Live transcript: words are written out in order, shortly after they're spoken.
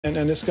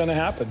And it's going to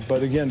happen.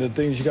 But again, the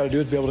things you got to do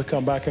is be able to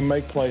come back and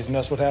make plays, and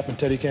that's what happened.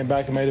 Teddy came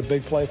back and made a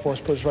big play for us,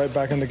 put us right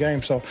back in the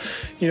game. So,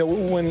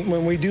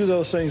 when we do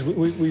those things,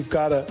 we've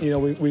got to,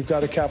 we've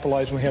got to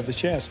capitalize when we have the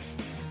chance.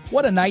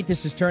 What a night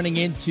this is turning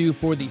into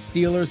for the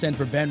Steelers and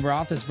for Ben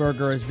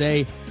Roethlisberger as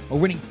they are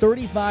winning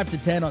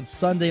 35-10 on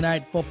Sunday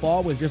Night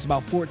Football with just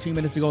about 14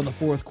 minutes to go in the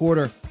fourth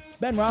quarter.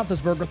 Ben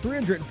Roethlisberger,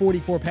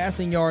 344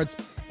 passing yards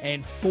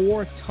and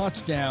 4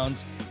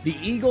 touchdowns. The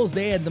Eagles,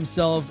 they had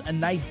themselves a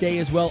nice day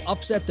as well.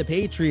 Upset the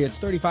Patriots,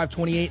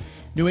 35-28.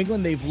 New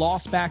England, they've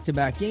lost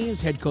back-to-back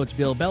games. Head coach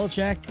Bill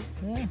Belichick,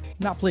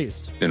 not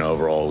pleased.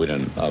 Overall, we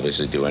didn't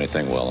obviously do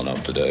anything well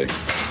enough today.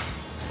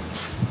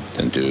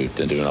 Didn't do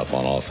enough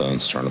on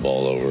offense, turn the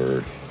ball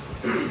over.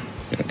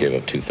 Gave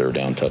up 2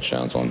 third-down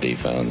touchdowns on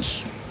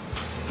defense.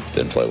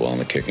 Didn't play well in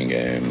the kicking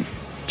game.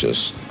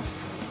 Just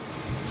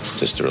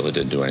really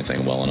didn't do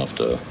anything well enough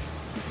to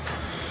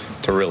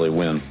really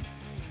win.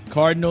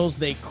 Cardinals,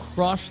 they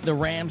crushed the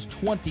Rams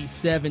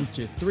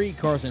 27-3.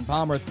 Carson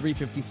Palmer,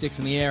 356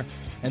 in the air.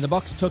 And the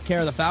Bucs took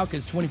care of the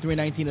Falcons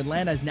 23-19.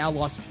 Atlanta has now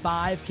lost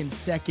 5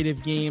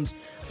 consecutive games.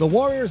 The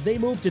Warriors, they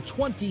moved to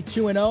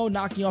 22-0,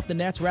 knocking off the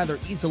Nets rather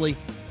easily,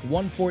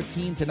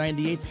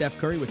 114-98. Steph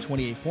Curry with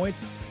 28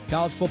 points.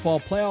 College football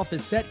playoff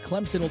is set.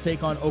 Clemson will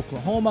take on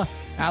Oklahoma.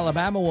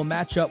 Alabama will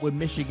match up with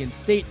Michigan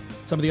State.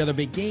 Some of the other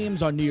big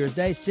games on New Year's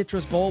Day.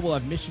 Citrus Bowl will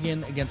have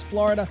Michigan against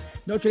Florida.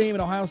 Notre Dame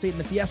and Ohio State in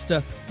the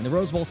Fiesta. And the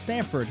Rose Bowl,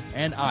 Stanford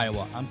and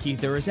Iowa. I'm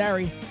Keith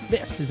Irizarry.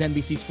 This is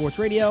NBC Sports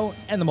Radio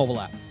and the mobile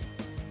app.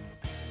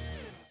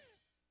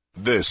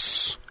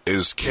 This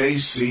is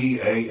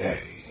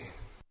KCAA.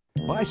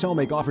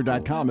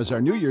 BuySellMakeOffer.com is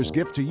our New Year's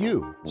gift to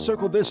you.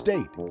 Circle this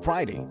date,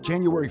 Friday,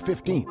 January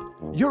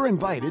 15th. You're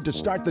invited to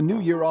start the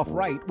new year off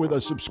right with a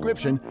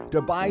subscription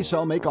to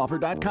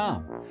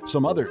BuySellMakeOffer.com.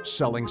 Some other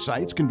selling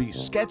sites can be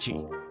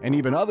sketchy, and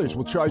even others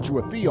will charge you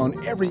a fee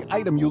on every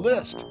item you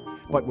list.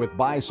 But with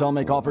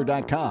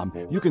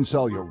BuySellMakeOffer.com, you can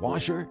sell your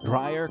washer,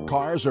 dryer,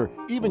 cars, or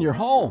even your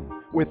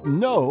home with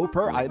no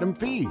per-item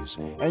fees.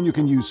 And you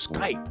can use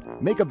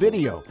Skype, make a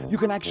video. You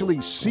can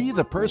actually see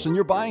the person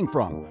you're buying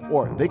from,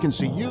 or they can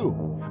see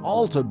you,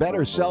 all to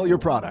better sell your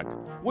product.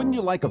 Wouldn't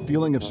you like a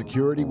feeling of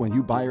security when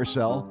you buy or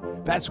sell?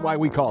 That's why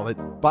we call it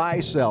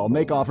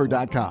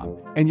BuySellMakeOffer.com.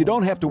 And you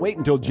don't have to wait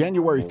until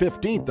January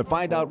 15th to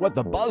find out what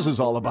the buzz is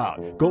all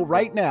about. Go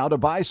right now to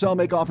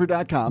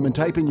BuySellMakeOffer.com and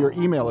type in your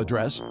email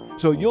address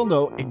so you'll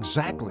know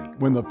exactly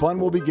when the fun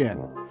will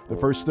begin. The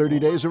first 30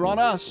 days are on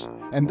us,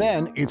 and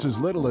then it's as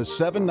little as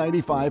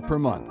 $7.95 per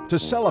month to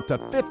sell up to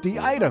 50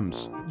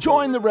 items.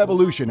 Join the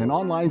revolution in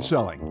online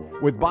selling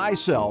with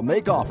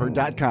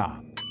BuySellMakeOffer.com.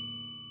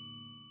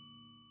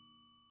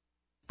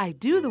 I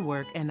do the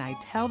work and I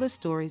tell the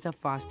stories of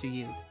foster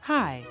youth.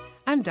 Hi,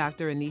 I'm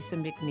Dr. Anissa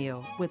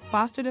McNeil with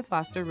Foster to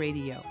Foster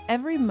Radio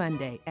every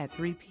Monday at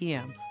 3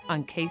 p.m.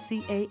 on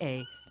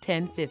KCAA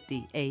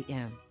 1050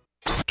 AM.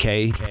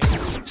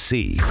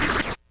 KCAA.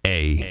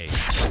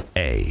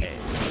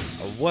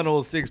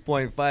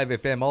 106.5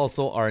 FM.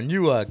 Also, our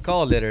new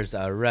call letters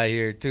right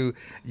here to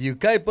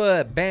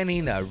Yucaipa,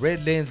 Banning,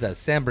 Redlands,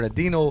 San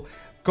Bernardino,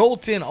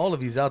 Colton, all of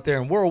these out there,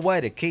 and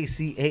worldwide at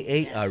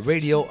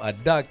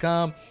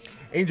KCAAradio.com.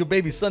 Angel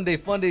Baby Sunday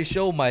Fun Day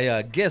Show.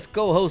 My guest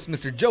co-host,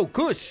 Mr. Joe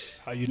Cush.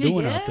 How you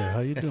doing out there? How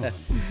you doing?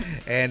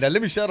 And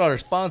let me shout out our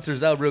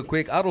sponsors out real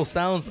quick. Auto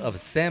Sounds of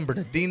San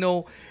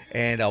Bernardino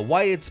and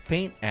Wyatt's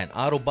Paint and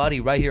Auto Body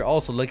right here,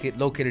 also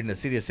located in the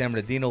city of San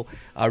Bernardino.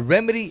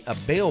 Remedy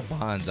Bail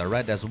Bonds, all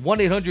right? That's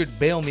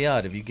 1-800-BAIL ME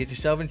OUT. If you get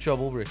yourself in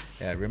trouble,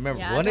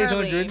 remember,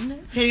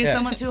 1-800. Hitting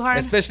someone too hard.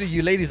 Especially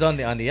you ladies on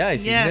the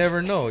ice. Yes. You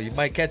never know. You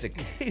might catch a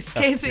case.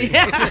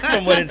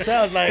 From what it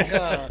sounds like.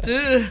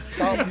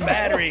 Salt and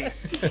battery.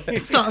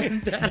 Salt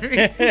and battery.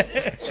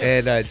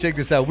 And check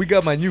this out. We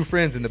got my new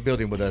friends in the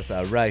building with us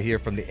right here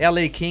from the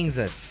LA Kings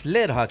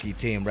sled hockey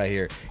team right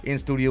here in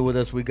studio with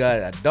us. We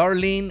got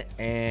Darlene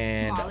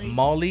and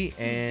Molly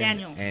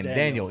and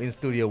Daniel in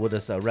studio with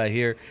us right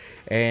here.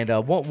 And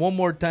one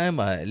more time,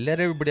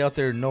 let everybody out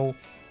there know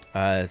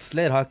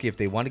sled hockey, if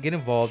they want to get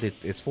involved,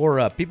 it's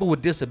for people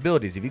with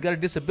disabilities. If you got a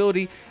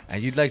disability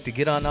and you'd like to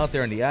get on out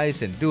there on the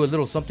ice and do a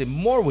little something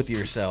more with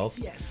yourself,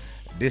 yes,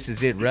 this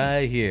is it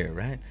right here,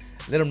 right?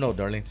 Let them know,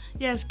 Darlene.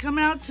 Yes, come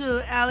out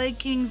to LA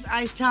Kings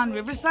Icetown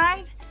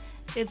Riverside.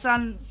 It's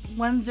on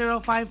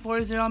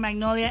 10540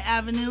 Magnolia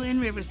Avenue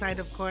in Riverside,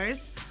 of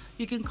course.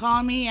 You can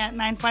call me at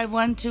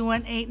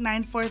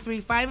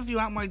 951-218-9435 if you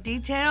want more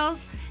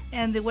details.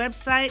 And the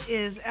website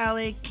is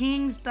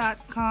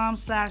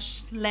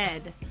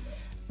lakings.com/sled.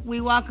 We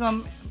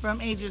welcome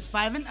from ages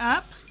 5 and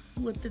up.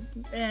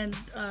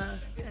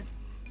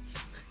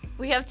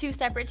 We have 2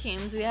 separate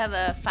teams. We have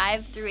a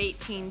 5 through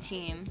 18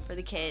 team for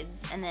the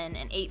kids, and then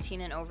an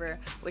 18 and over,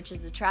 which is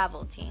the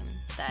travel team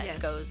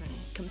that goes and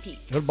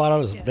competes. What about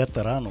all those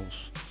veteranos?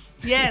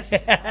 Yes.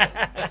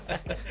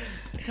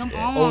 Come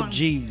on.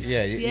 OGs.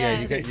 Yeah,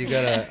 you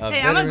got a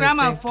Hey, I'm a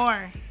grandma of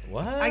 4.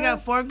 What? I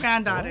got 4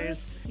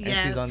 granddaughters. What? Yes.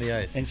 And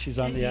she's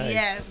on the ice.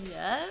 Yes.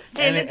 Yep.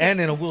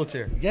 And in a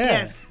wheelchair. Yeah.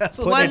 Yes. That's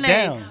One leg.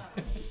 down.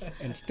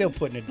 and still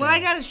putting it down. Well, I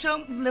got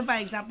to live by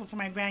example for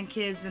my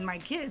grandkids and my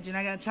kids.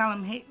 I got to tell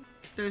them, hey,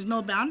 there's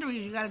no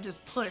boundaries. You got to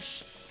just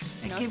push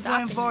and keep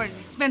going forward.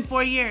 It's been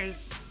 4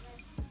 years.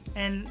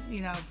 And,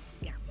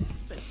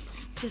 but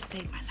just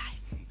saved my life.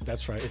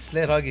 That's right.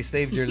 Sled hockey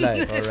saved your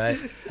life, all right?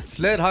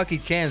 Sled hockey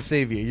can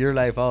save your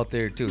life out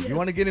there, too. If you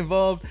want to get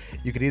involved,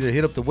 you can either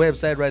hit up the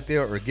website right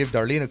there or give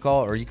Darlene a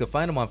call, or you can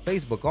find them on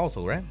Facebook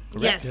also, right?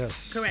 Correct?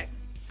 Yes, correct.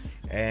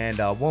 And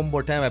one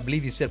more time, I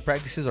believe you said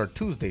practices are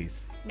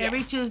Tuesdays. Yes.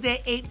 Every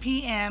Tuesday, 8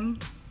 p.m.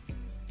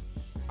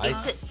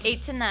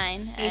 8 to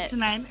 9. 8 to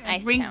 9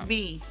 at Rink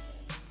B.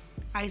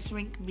 Ice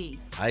Rink B.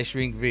 Ice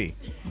Rink V.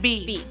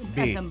 B.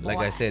 B. Like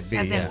I said, B.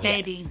 As in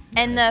baby.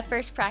 And the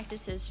first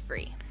practice is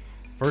free.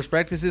 First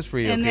practice is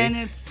free, and okay. And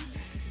then it's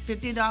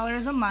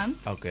 $50 a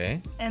month.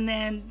 Okay. And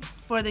then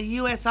for the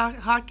U.S.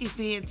 hockey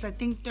fee, it's, I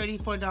think,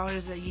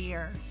 $34 a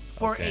year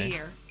for a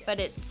year. But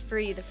it's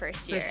free the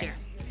first year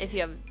if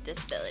you have a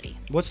disability.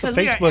 What's the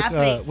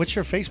Facebook? What's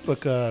your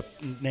Facebook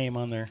name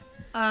on there?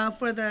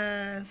 For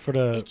the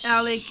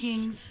LA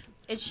Kings.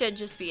 It should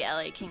just be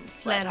LA Kings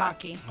Sled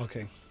Hockey.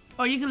 Okay.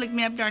 Or you can look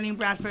me up, Darlene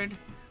Bradford.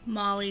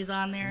 Molly's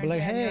on there.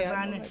 Like, hey,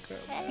 on there.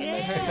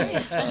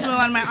 Hey. I'm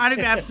on my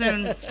autograph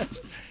soon.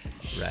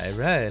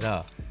 Right.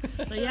 Oh.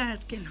 But yeah,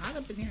 it's getting hot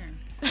up in here.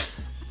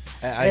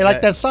 Hey, like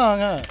that song,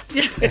 huh?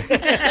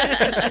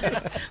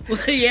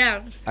 Well,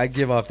 yeah. I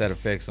give off that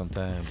effect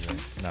sometimes.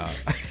 No,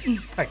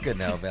 I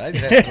couldn't help it.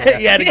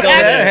 You had to go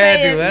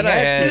there. I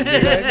had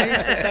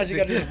to. Sometimes you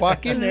got to just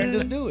walk in there and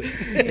just do it.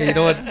 Hey, you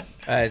know what?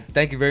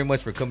 Thank you very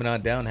much for coming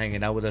on down,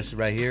 hanging out with us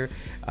right here.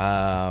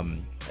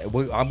 I'm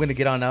going to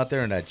get on out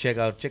there and check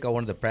out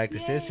one of the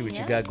practices, see what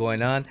you got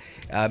going on.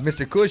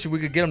 Mr. Cush, if we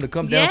could get him to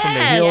come down from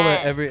the hill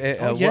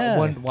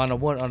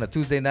on a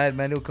Tuesday night,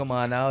 man, he'll come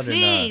on out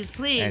please,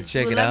 and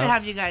check We'd it love out. To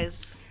have you guys.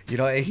 You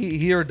know,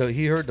 he heard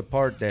the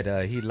part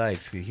that he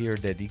likes. He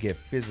heard that you get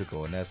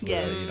physical, and that's what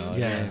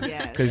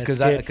Because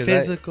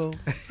physical,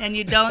 and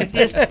you don't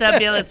diss the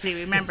ability.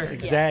 Remember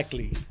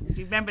exactly.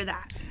 Remember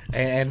that.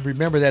 And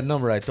remember that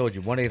number I told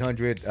you,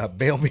 1-800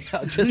 bail me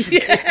out. Just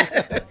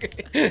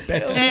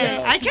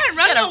I can't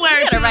run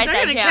nowhere. They're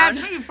gonna catch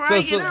me before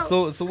I get out.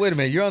 So wait a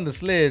minute. You're on the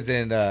sleds,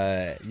 and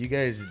you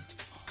guys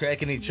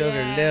cracking each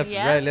other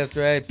left,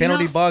 right.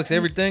 Penalty box,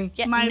 everything.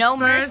 Yeah, no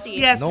mercy.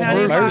 Yes, no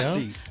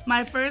mercy.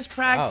 My first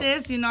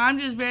practice, I'm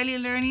just barely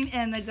learning,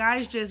 and the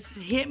guys just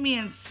hit me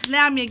and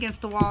slammed me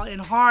against the wall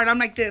and hard. I'm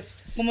like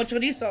this, como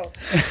chorizo,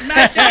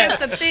 smashed against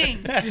the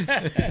thing.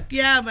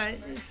 Yeah,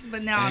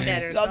 but now I'm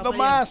better. So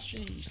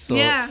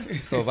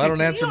if I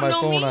don't answer my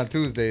phone on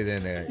Tuesday,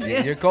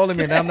 then you're calling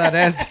me and I'm not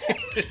answering.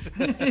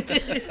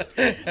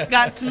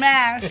 Got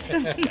smashed.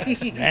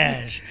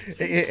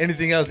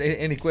 Anything else?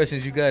 Any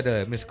questions you got,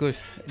 Miss Cush?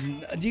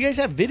 Do you guys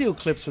have video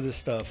clips of this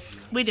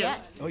stuff? We do.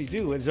 Yes. Oh, you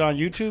do? Is it on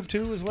YouTube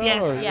too as well?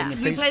 Yes. Or yeah.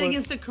 We played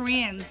against the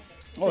Koreans.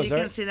 So you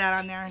can see that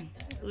on there.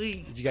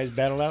 Did you guys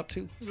battle out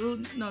too?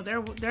 No,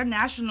 they're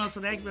national, so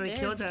they really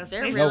killed us.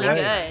 They're really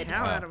good.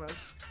 Hell out of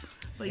us.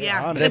 But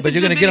yeah, but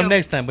you're gonna get them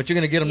next time.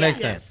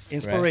 Next time.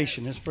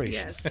 Inspiration.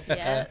 Yes.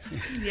 Yeah.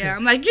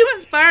 I'm like, you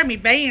inspire me.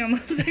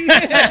 Bam.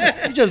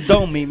 You just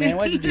don't me, man.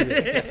 Why'd you do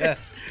that?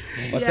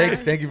 Well,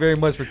 thank you very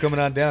much for coming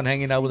on down,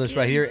 hanging out with us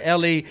right here.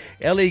 LA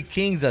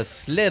Kings, a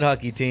sled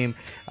hockey team.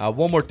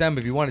 One more time,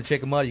 if you want to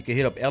check them out, you can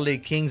hit up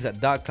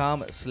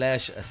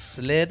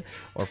lakings.com/sled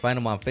or find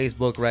them on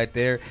Facebook right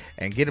there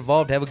and get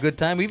involved, have a good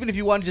time. Even if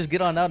you want to just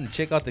get on out and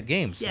check out the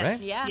games, right?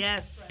 Yeah.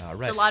 Yes. All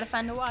right. It's a lot of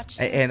fun to watch.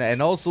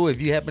 And also, if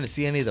you happen to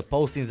see any of the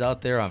postings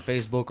out there on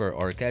Facebook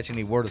or catch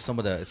any word of some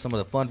of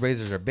the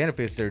fundraisers or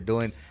benefits they're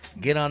doing,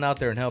 get on out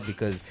there and help,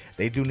 because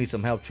they do need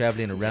some help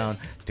traveling around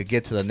to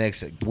get to the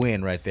next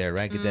win right there,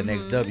 right? Get that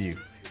next W.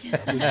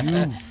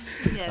 Yes.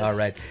 All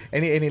right.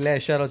 Any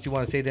last shout outs you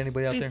want to say to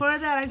anybody out there? Before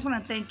that, I just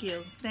want to thank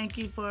you. Thank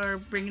you for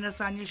bringing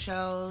us on your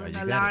show and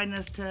allowing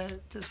us to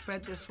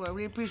spread this word.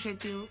 We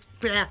appreciate you.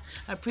 I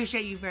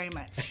appreciate you very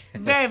much.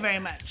 Very, very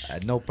much.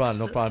 No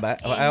problem.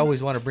 I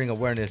always want to bring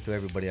awareness to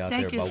everybody out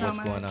there about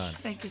what's going on.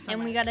 Thank you so much.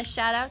 And we got a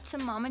shout out to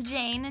Mama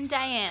Jane and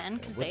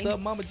Diane. What's up,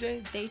 Mama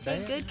Jane? They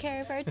take good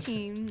care of our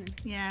team.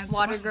 Yeah.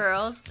 Water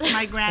girls.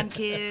 My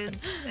grandkids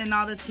and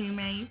all the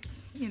teammates,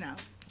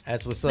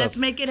 That's what's up. Let's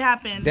make it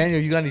happen. Daniel,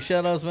 you got any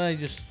shout outs, man?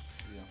 Who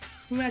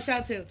am I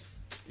shout to?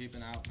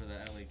 Keeping out for the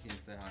LA Kings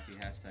Sled Hockey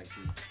hashtag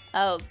too.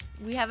 Oh,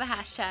 we have a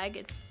hashtag.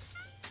 It's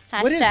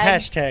What is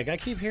hashtag? I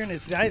keep hearing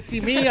this. I see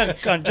me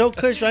on Joe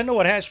Cush. I know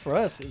what hash for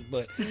us is,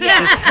 but this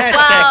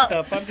hashtag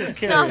stuff, I'm just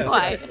curious. Not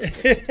quite.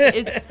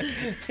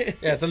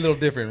 It's a little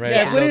different, right?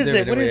 Yeah. What is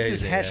it? What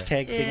is this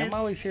hashtag thing? I'm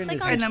always hearing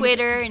it's this. Like on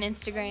Twitter and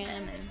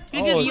Instagram.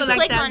 And you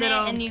click on it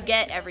and you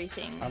get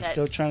everything. I'm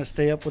still trying to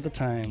stay up with the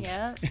times.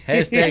 Yeah.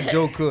 Hashtag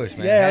Joe Cush,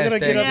 man. Yeah, I'm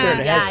going to get up there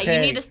to hashtag. Yeah,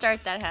 you need to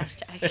start that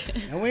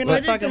hashtag. And we're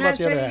not talking about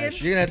the other hash.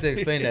 You're going to have to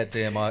explain that to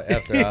him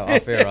after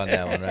off air on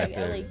that one right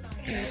there.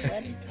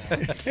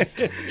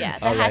 Yeah,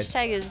 the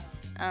hashtag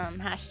is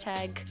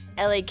hashtag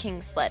LA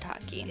Kings Sled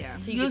Hockey. Yeah.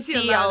 So you can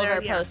see all of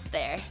our posts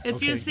there.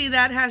 If you see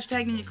that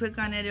hashtag and you click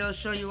on it, it'll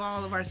show you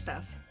all of our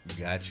stuff.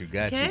 Got you.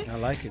 Okay. I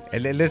like it.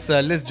 And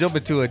let's jump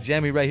into a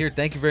jammy right here.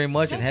 Thank you very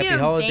much, and happy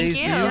holidays Thank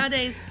to you. you.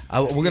 Holidays.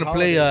 We're gonna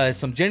play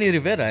some Jenny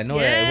Rivera. I know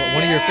one of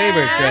your Yes,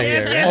 favorites right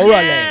here.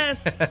 yes,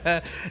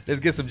 Right? Let's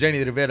get some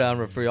Jenny Rivera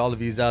on for all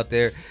of you out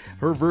there.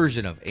 Her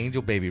version of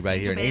Angel Baby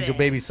right here, an Angel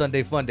Baby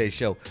Sunday Fun Day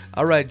show.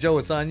 All right, Joe,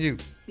 it's on you.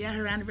 Yeah,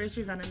 her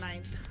anniversary's on the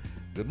 9th.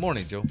 Good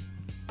morning, Joe.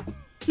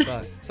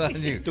 It's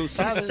on you.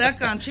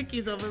 Stuck on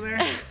chickies over there.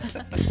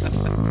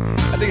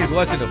 I think he's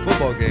watching a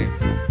football game.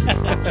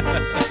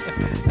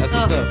 That's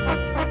what's up.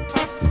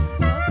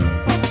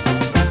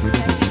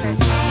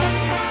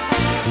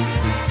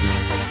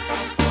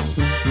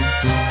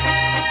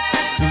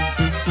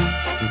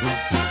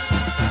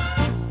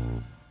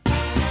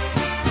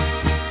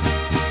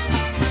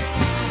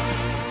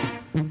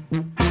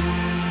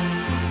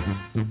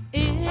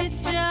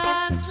 It's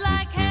just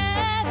like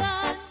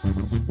heaven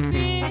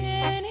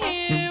being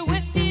here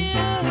with you.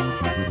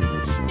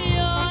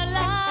 You're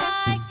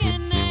like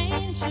an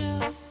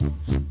angel,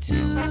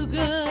 too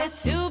good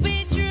to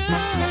be true.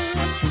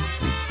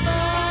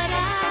 But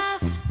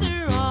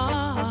after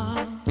all,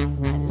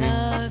 I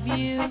love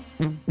you,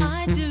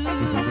 I do.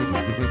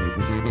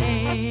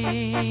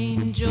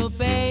 Angel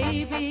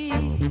baby,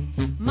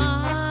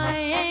 my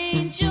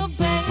angel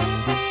baby.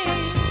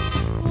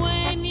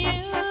 When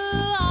you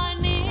are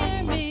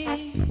near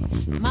me,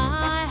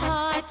 my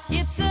heart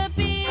skips a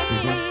beat.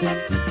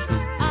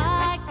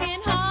 I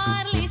can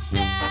hardly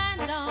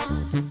stand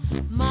on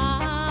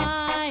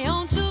my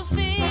own 2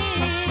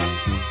 feet.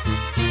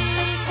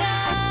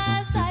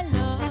 Because I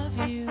love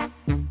you,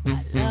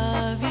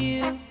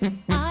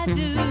 I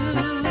do.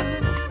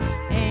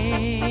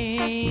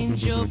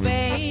 Angel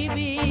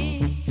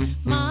baby,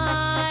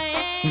 my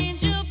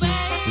angel baby.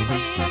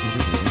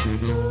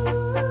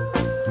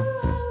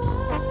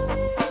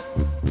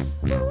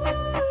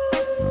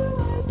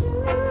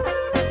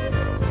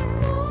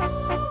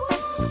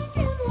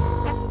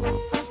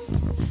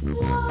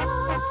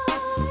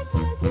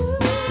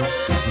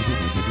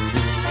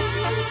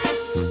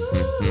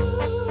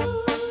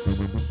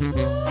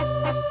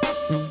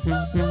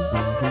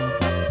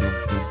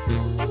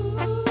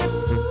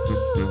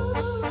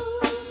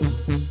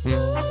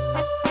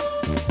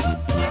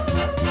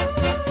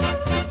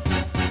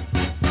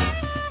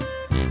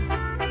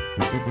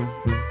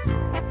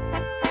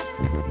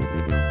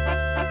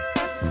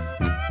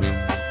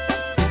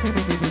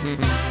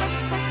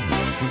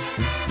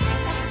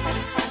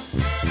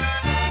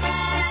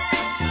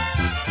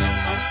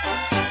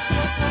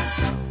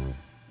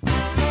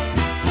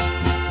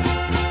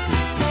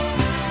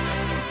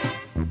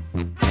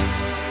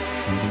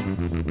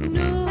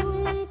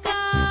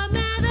 Nunca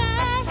me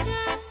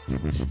dejes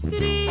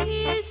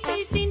triste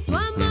y sin tu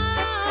amor.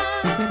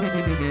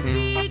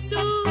 Si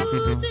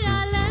tú te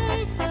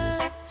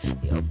alejas,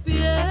 yo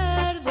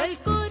pierdo el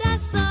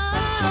corazón.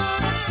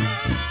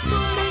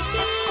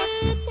 Porque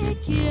te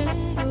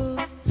quiero,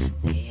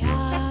 te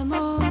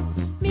amo,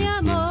 mi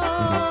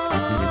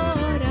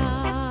amor.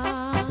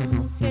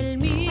 Ángel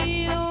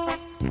mío,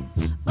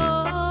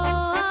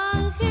 oh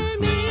ángel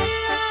mío.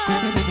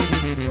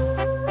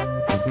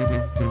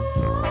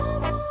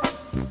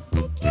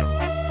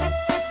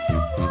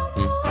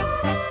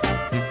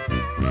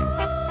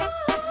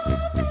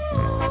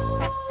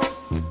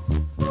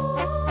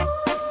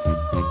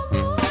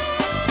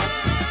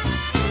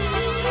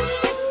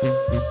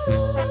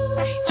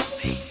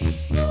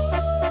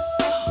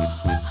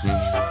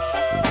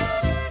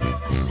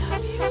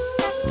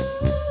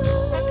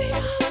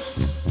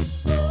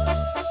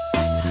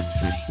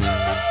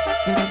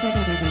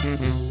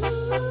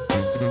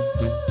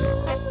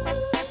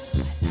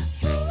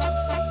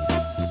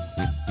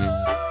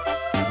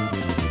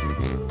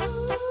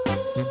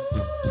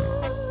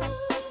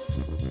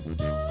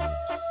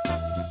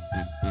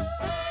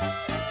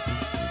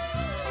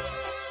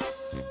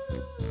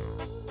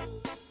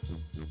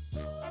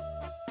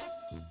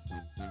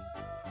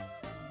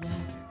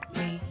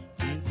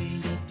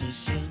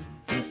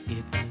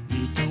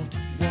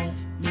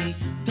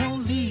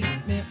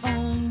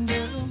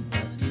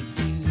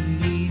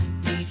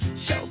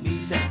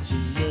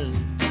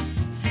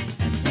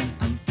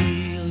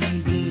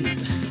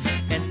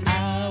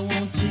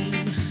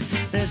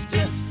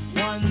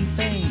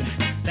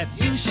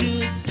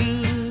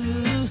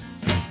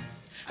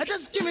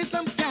 Just give me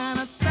some kind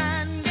of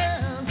sign,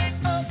 girl.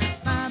 Oh,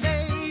 my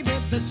baby,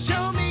 to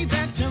show me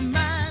that you're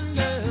mine,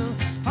 girl.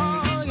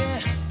 Oh,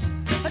 yeah.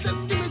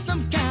 Just give me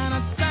some kind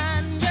of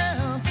sign,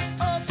 girl.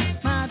 Oh,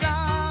 my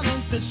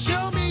darling, to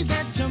show me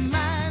that you're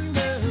mine,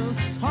 girl.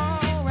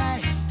 All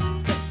right.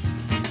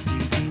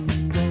 If you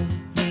want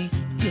me,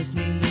 give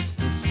me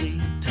little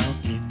sweet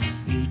talk. If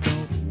you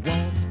don't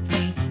want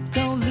me,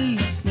 don't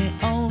leave me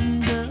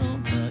on, girl.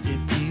 But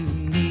if you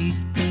need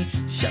me,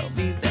 show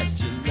me that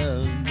you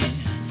love me.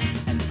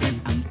 And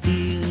when I'm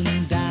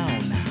feeling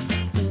down,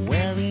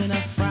 wearing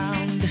a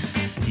frown,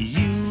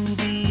 you'll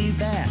be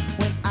there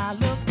when I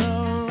look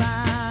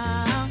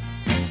around.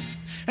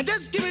 And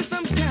just give me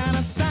some kind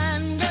of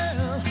sign,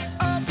 girl.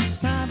 Oh,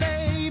 my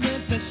baby,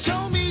 to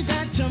show me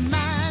that you're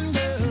mine,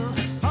 girl.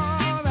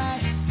 All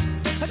right.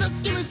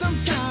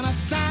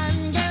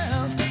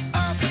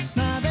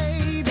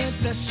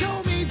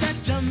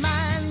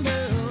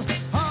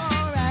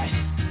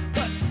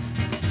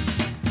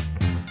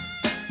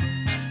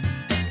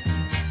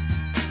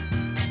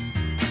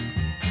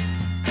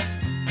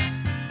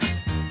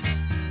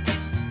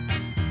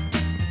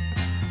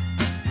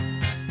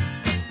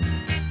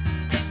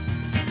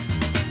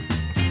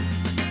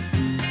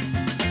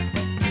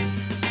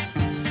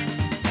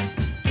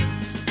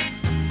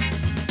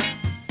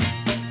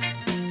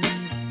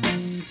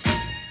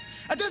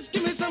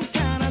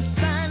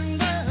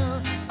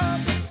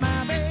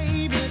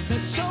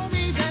 show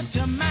me that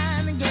you're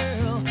mine,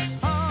 girl.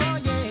 Oh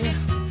yeah,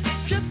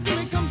 just give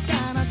me some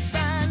kind of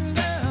sign,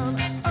 girl.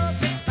 Oh,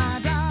 my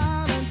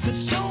darling, to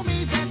show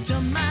me that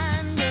you're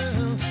mine,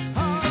 girl.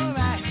 All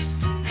right,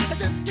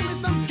 just give me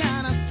some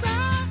kind of sign.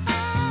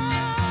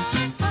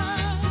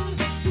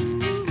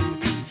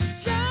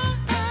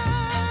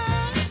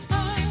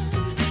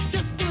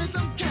 Just give me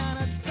some kind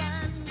of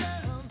sign,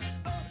 girl.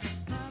 Oh,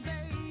 my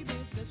baby,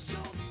 to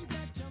show me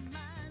that you're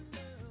mine,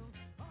 girl.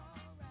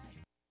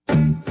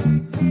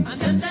 I'm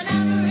just an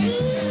average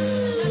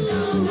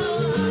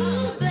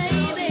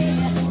baby.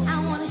 I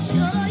wanna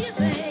show you,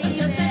 baby. I'm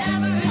just an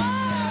average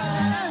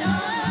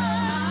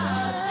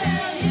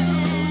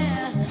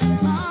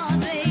oh,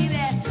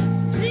 baby.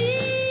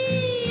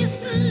 Please,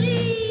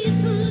 please,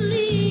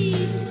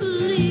 please,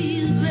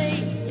 please,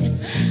 baby.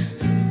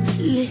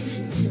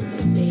 Listen to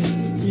me,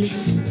 baby.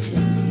 Listen to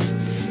me.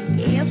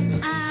 If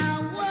I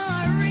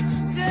were a rich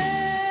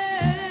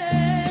girl,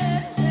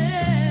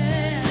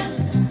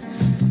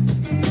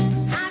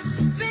 I'd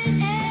spend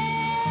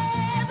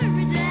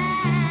every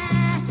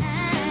dime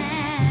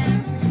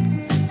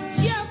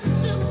just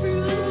to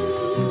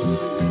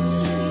prove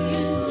to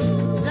you,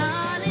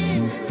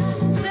 darling,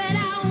 that I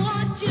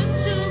want you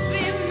to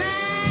be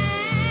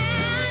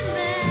mine,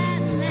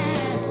 mine.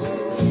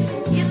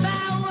 If I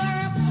were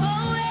a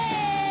poet,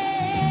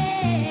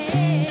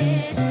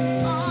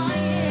 oh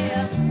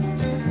yeah,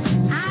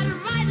 I'd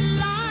write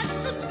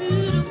lots of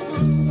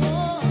beautiful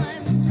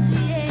poems,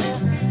 yeah.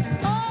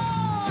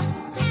 Oh,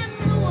 and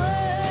the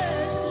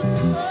words would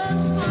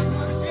come from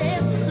the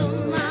depths of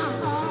my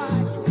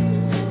heart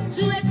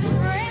to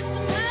express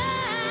my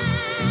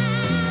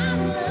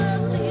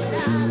love to you,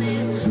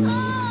 darling.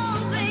 Oh,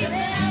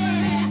 baby,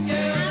 I'm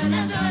just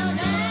an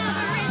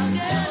average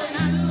girl, and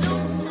I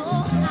don't know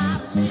how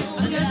to.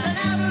 I'm just an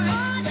average,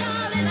 oh,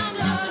 darling, I'm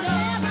just an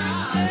average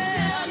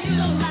girl.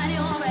 Somebody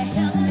ought to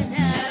help me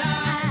now.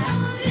 I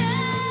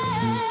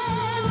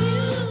love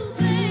you,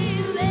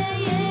 baby,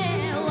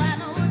 yeah. Why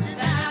don't you,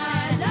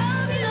 darling? I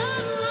love you,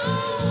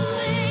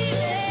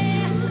 baby.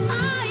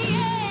 Oh,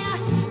 yeah.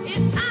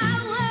 If I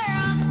were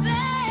a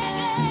baby,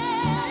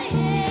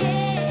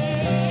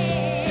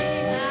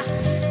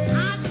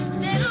 I'd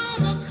stand on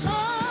the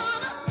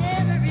corner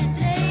every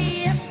day.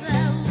 Yes, I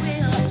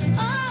will.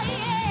 Oh,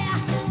 yeah.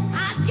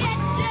 I'd get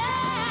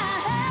down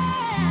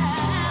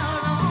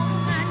on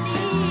my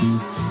knees.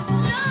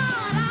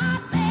 Lord, I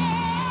beg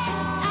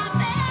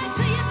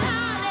to you,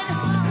 darling,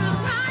 the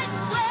right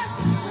words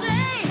to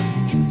say.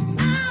 If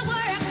I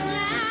were a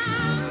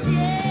clown,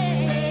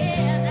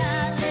 yeah,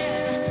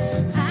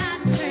 darling,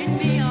 I'd turn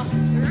me a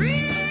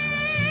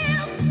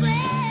real sad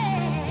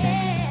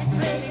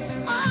face.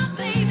 Oh,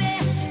 baby,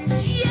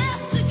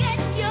 just to get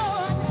your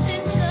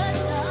attention,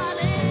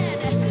 darling.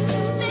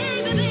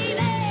 Baby, baby,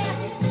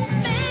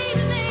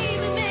 baby,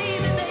 baby,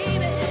 baby,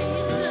 baby,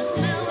 you look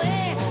my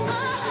way. Oh,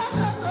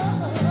 yeah.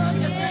 I'm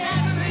just an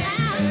average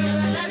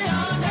girl,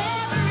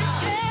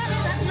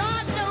 and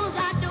Lord knows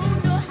I don't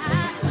know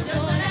how.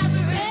 Just an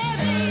average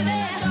baby.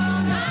 I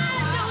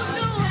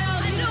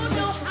don't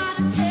know how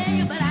to tell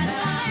you, but I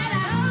know that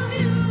I love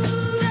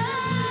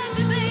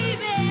you,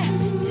 baby.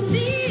 You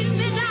need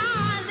me,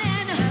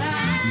 darling.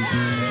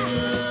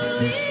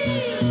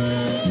 Please,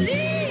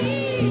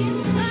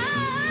 please,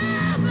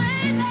 oh,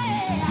 baby.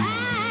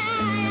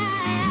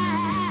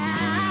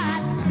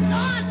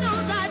 Lord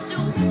knows I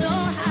don't know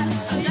how to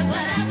tell you,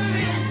 but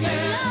average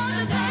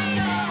girl,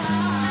 baby.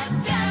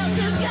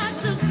 You got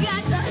to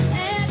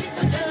have it.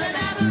 Just an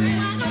average.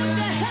 Why don't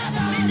you help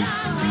me,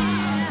 darling?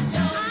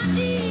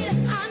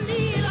 I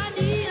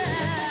need.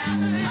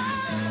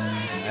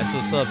 That's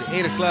what's up. The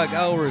 8 o'clock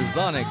hour is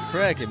on it.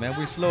 Crack it, man.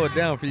 We slow it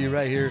down for you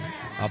right here.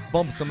 I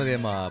bump some of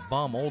them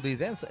bomb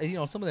oldies and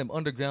some of them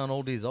underground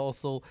oldies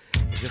also.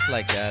 Just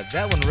like that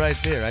one right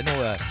there. I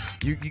know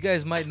you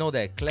guys might know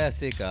that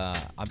classic.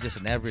 I'm just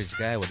an average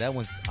guy. Well, that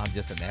one's I'm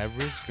just an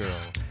average girl.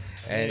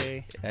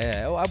 And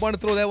I want to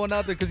throw that one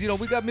out there because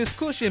we got Miss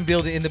Cush in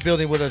the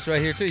building with us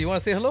right here too. You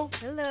want to say hello?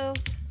 Hello.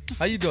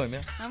 How you doing,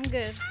 man? I'm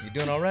good. You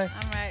doing all right?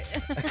 I'm right.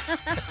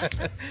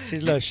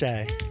 She's a little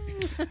shy.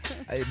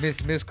 Hey,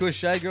 Miss Cush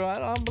Shy Girl. I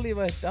don't believe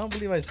I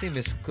see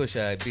Miss Cush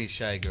be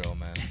Shy Girl,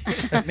 man.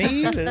 Me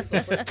either. It's the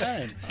first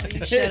time. Oh,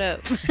 you shut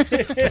up.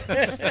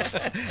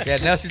 Yeah,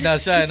 now she's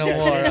not shy no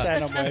more. She's not shy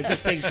no more. It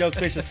just takes Joe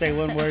Cush to say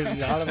one word,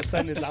 and all of a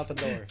sudden it's out the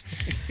door.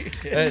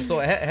 So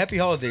happy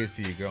holidays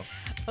to you, girl.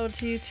 Oh,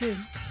 to you too.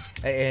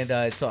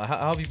 And so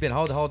how have you been? How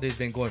have the holidays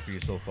been going for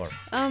you so far?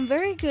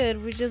 Very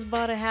good. We just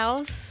bought a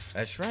house.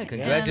 That's right.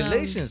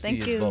 Congratulations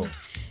and, to you both.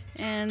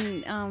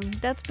 And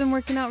that's been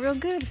working out real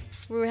good.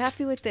 We're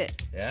happy with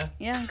it. Yeah?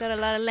 Yeah, got a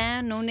lot of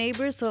land, no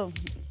neighbors, so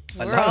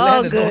A we're lot of all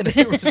land and no good.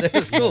 neighbors.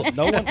 That's cool.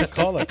 No one to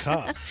call the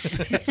cops.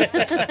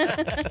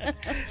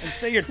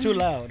 Say you're too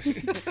loud.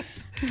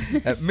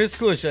 Miss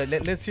Cush,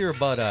 let's hear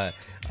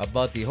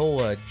about the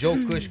whole Joe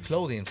Cush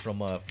clothing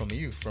from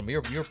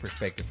your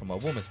perspective, from a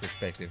woman's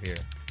perspective here.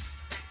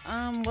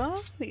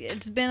 Well,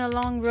 it's been a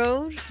long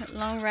road,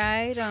 long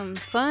ride,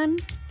 fun.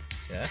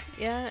 Yeah.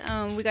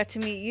 Yeah, we got to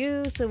meet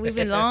you, so we've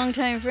been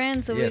longtime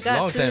friends. So Yes, we got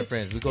longtime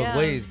friends. We go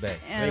ways back.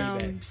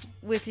 And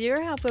with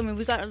your help, I mean,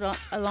 we got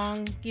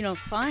along,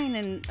 fine,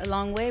 and a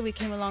long way. We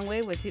came a long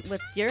way with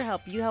your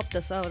help. You helped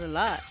us out a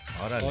lot.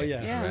 Oh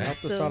yeah, yeah.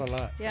 Helped us out a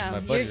lot. Yeah,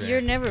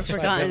 you're never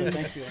forgotten.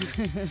 Thank you.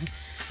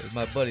 It's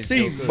my buddy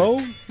Steve Joe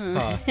Bo.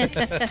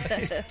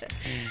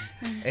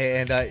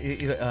 And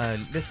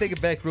let's take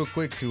it back real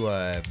quick to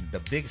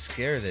the big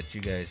scare that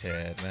you guys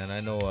had, man. I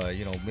know,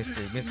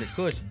 Mr.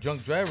 Kush,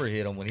 drunk driver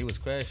hit him when he was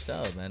crashed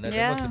out, man. That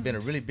must have been a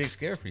really big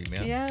scare for you,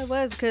 man. Yeah, it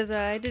was, because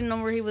I didn't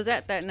know where he was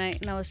at that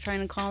night, and I was trying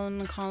to call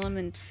him,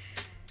 and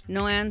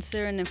no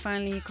answer. And then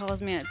finally he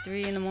calls me at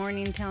 3 in the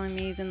morning telling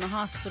me he's in the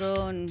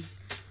hospital, and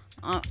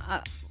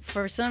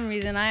for some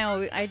reason,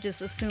 I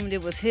just assumed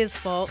it was his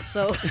fault.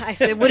 So I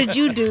said, "What did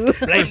you do?"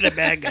 Blame the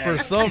bad guy. For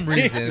some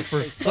reason.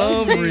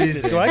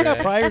 Do I got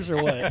priors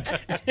or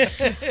what?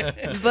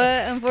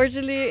 But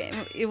unfortunately,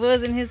 it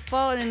wasn't his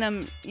fault,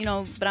 and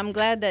but I'm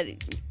glad that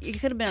it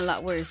could have been a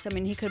lot worse. I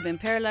mean, he could have been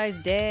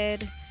paralyzed,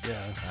 dead.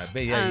 Yeah, I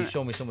bet. Yeah, you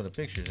showed me some of the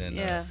pictures, and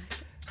yeah.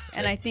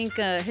 And I think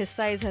his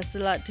size has a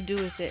lot to do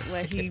with it,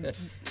 why he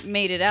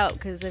made it out.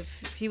 Because if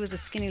he was a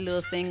skinny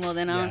little thing, well,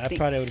 then I don't think...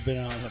 I probably would have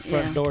been on the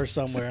front door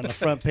somewhere, on the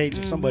front page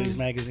of somebody's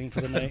magazine for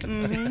the night.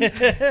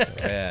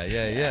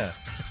 Yeah.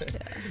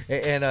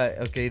 And,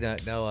 okay,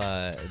 now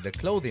the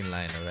clothing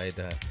line, all right?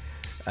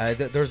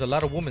 There's a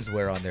lot of women's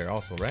wear on there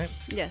also, right?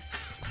 Yes.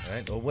 All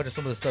right. Well, what are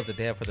some of the stuff that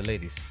they have for the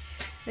ladies?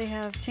 They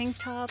have tank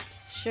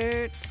tops,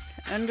 shirts,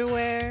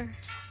 underwear.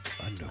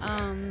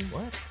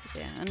 What?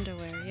 Yeah,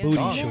 underwear. Yeah.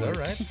 Booty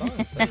shorts.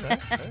 All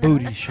right.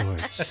 Booty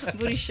shorts.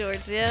 Booty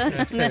shorts, yeah.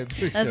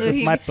 That's With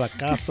my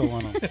placazo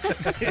on them.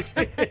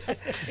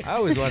 I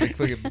always wanted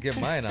to get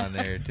mine on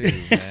there too,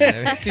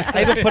 man.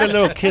 I even put a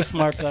little kiss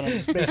mark on it.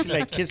 It's basically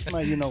like kiss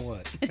my you know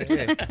what.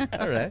 Okay.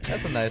 All right,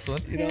 that's a nice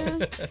one. You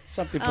know,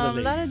 something for the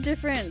ladies. A lot of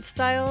different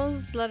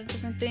styles, a lot of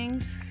different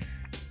things.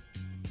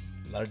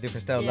 A lot of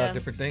different styles, a lot of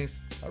different things.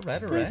 All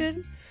right.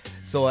 Good.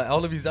 So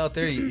all of you out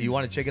there, you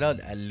want to check it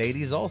out.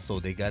 Ladies also,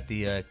 they got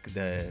the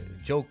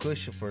Joe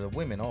Kush for the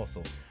women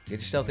also. Get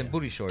yourself them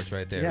booty shorts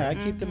right there. Yeah, I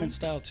keep them in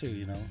style too,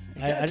 you know.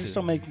 I just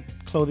don't make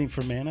clothing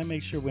for men. I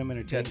make sure women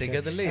are taken care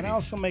of. the ladies. And I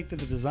also make the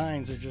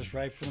designs are just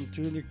right for them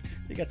too.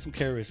 They got some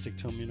characteristic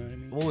to them, you know what I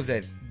mean? What was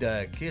that?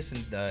 Kiss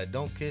and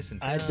don't kiss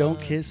and tell. I don't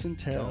kiss and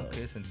tell. Don't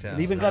kiss and tell.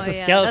 And even got the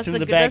skeleton in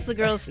the back. That's the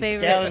girl's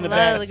favorite. A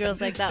lot of the girls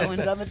like that one.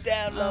 Put it on the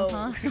down low.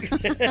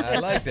 I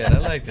like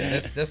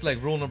that. That's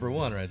like rule number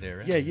 1 right there,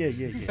 right? Yeah.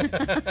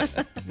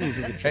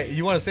 Hey,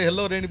 you want to say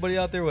hello to anybody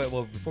out there?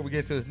 Well, before we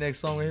get to this next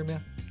song right here,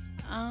 man.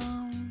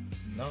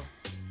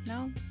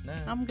 No, nah.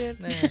 I'm good.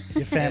 Nah.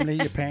 Your family,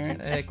 your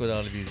parents. Heck with all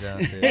of you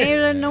out there.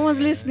 Hey, no one's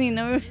listening.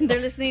 No, they're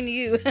listening to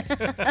you.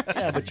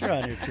 Yeah, but you're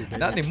on here too, baby.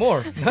 Not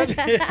anymore. Not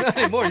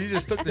anymore. You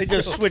just took They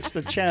just switched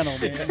the channel,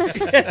 man.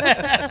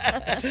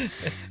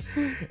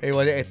 Hey,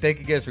 well, thank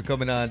you guys for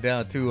coming on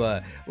down too.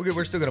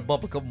 We're still gonna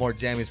bump a couple more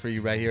jammies for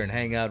you right here and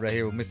hang out right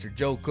here with Mr.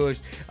 Joe Kush.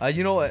 A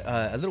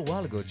little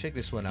while ago, check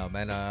this one out,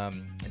 man.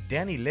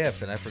 Danny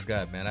left, and I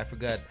forgot, man.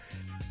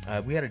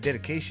 We had a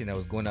dedication that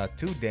was going out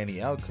to Danny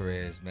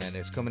Alcaraz, man.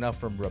 It's coming out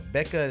from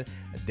Rebecca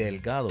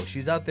Delgado.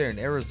 She's out there in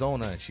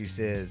Arizona. She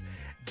says,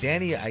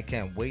 Danny, I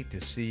can't wait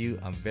to see you.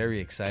 I'm very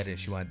excited.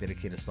 She wanted to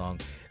dedicate a song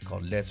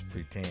called Let's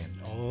Pretend.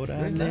 Oh, that's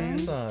very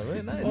nice.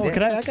 Very nice. Oh,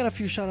 I got a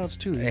few shout outs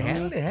too.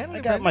 Handle it I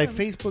got my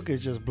Facebook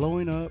is just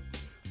blowing up.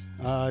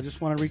 I just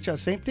want to reach out.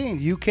 Same thing.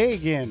 UK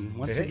again.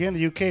 Once again,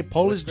 the UK.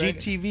 Polish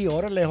GTV.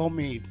 Orale,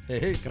 homie.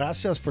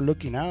 Gracias for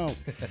looking out.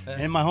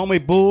 And my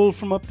homie Bull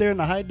from up there in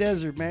the high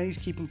desert, man. He's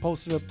keeping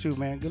posted up too,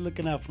 man. Good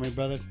looking out for me,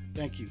 brother.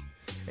 Thank you.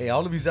 Hey,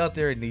 all of you out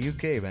there in the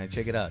UK, man,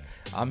 check it out.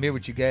 I'm here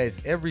with you guys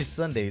every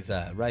Sundays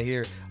right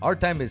here. Our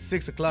time is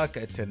 6 o'clock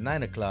to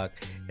 9 o'clock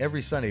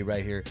every Sunday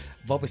right here.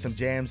 Bumping some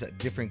jams,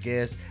 different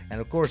guests.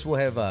 And, of course, we'll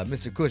have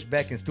Mr. Kush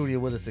back in studio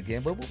with us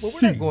again. But we're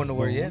not going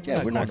nowhere yet.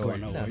 Yeah, we're not going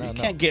nowhere. You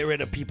can't get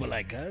rid of people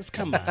like us.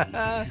 Come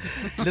on.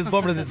 Let's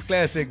bump into this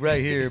classic right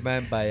here,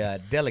 man, by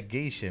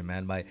Delegation,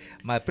 man.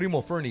 My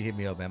primo Fernie hit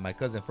me up, man. My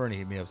cousin Fernie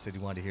hit me up, said he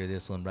wanted to hear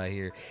this one right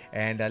here.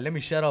 And let me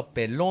shout out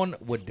Pelon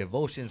with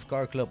Devotions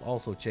Car Club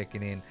also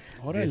checking in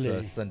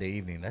this Sunday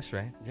evening. That's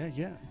right.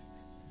 Yeah.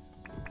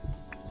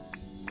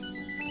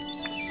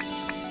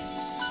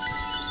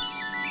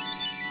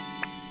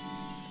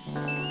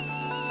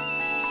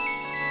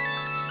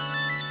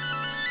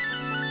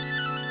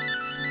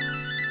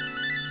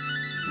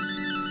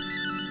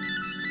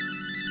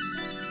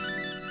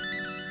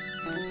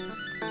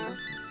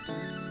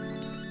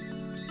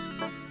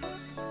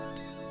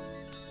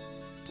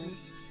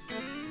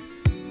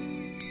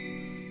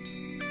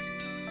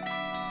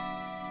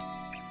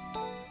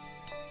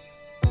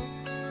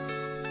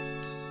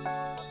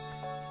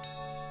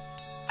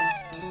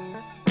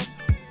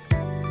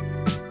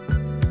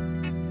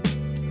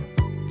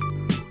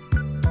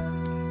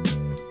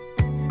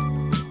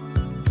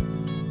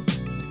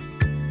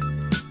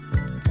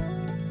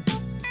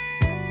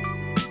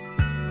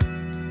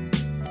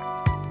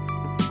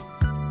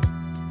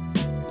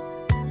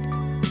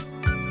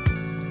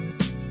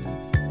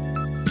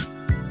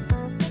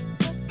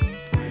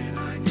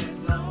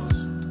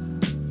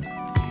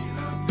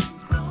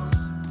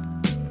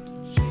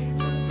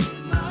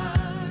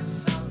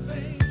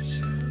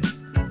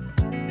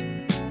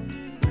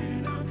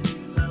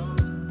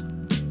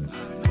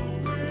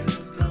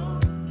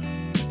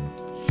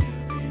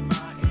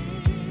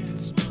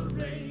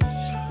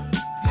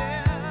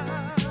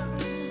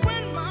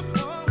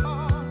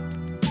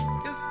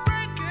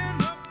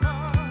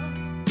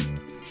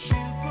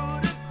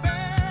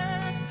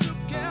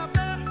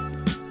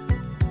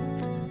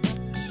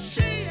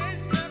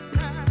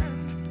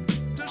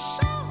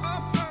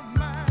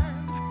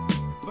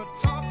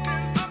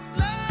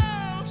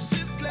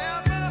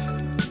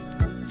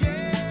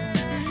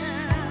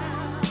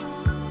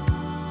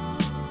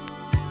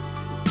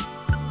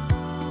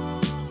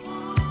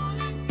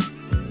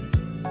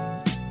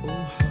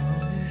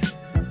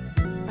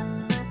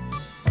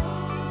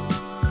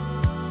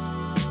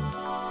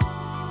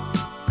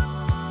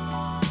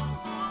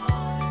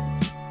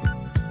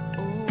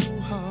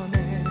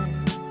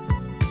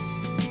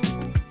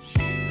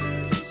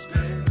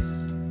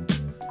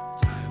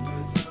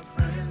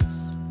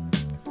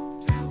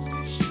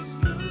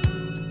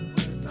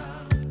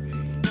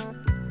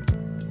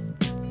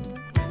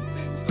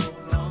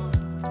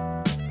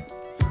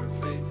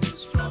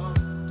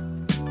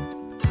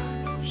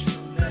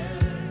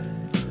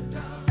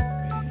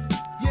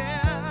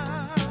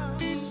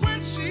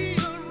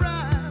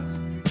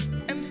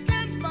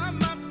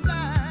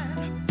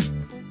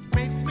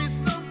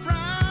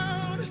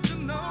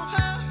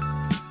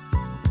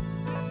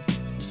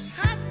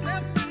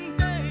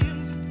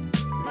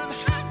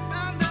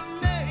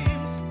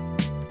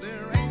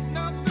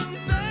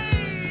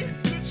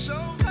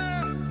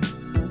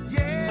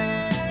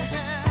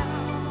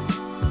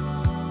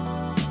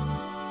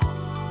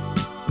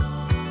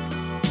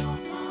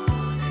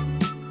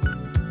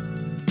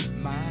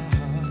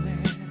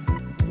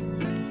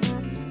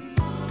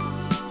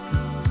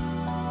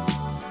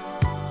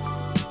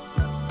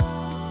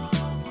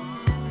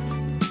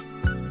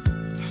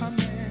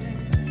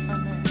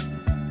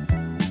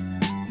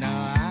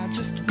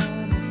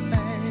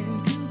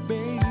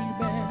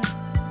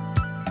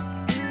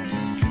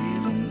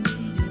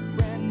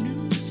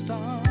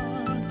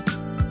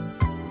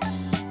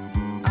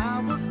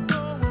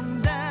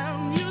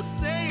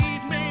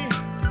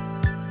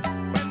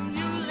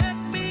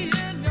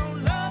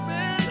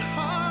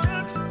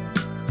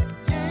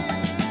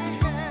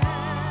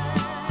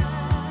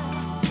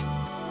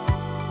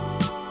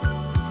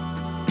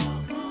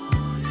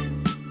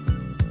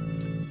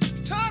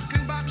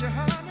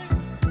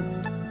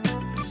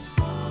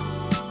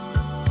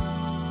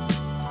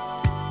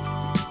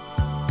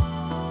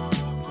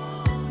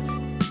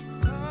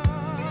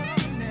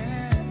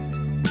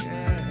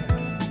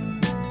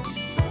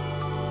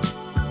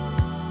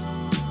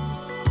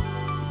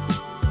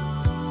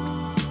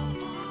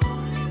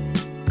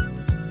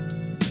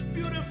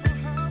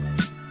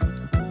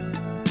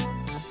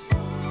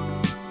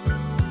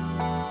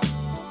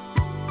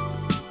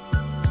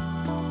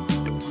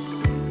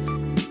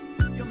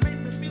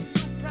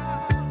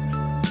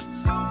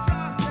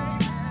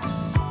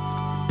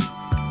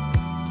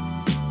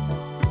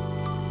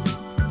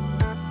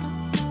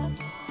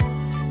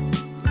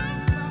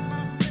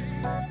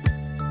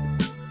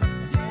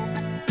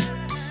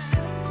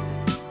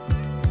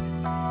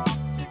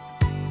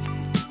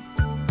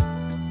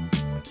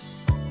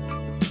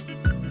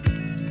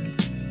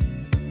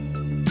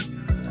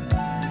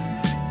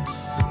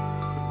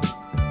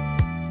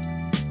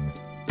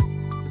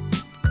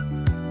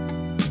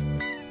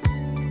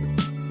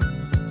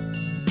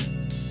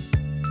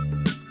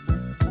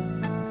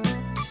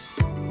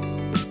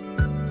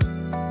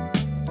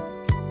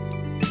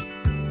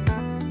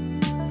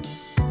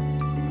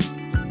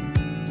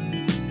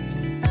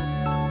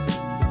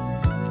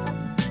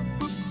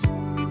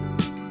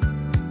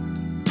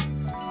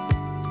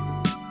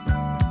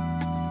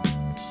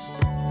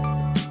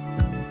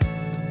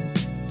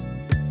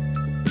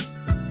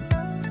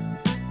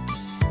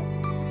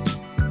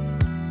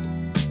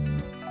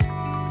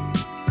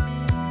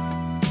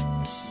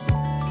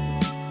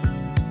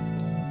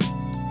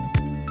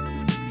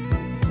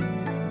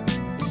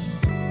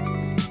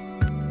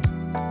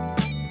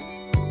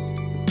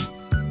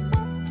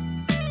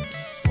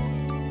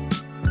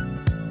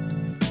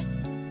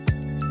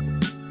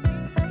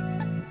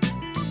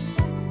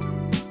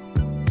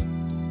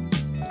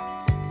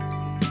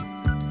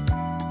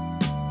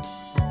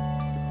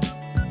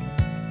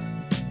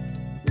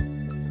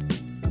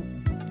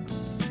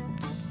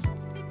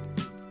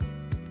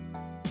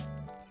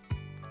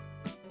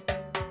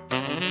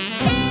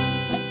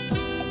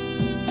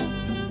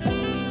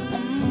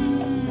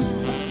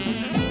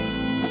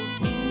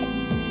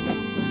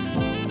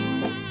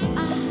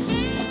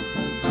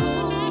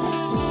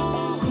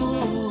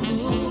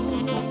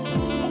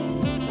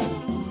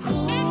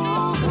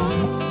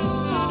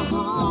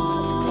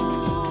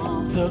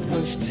 The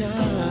first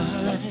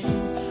time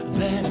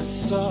that I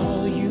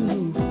saw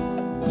you,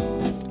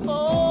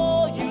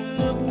 oh, you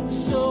looked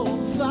so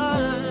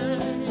fine.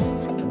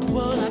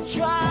 Well, I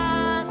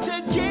tried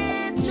to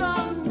get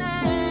your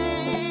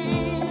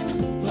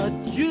name, but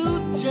you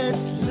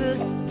just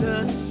looked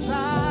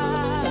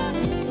aside.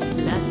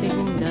 La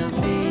segunda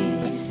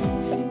vez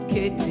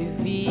que te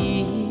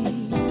vi,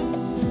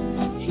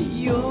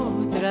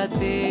 yo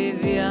traté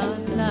de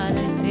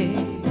hablarte,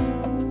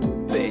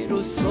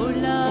 pero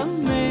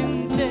solamente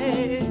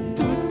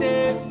tú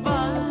te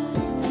vas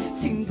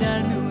sin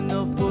darme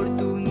una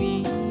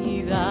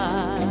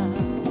oportunidad.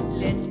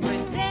 Let's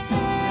pretend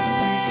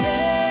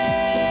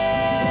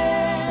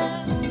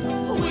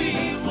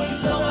we were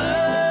lovers.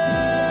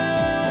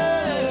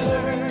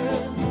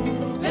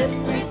 Let's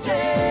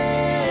pretend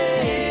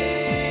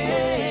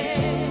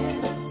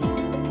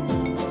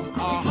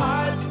our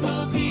hearts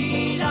will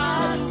beat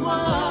as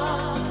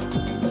one.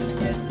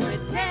 Let's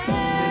pretend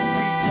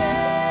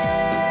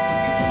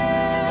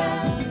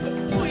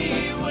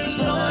we were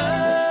lovers.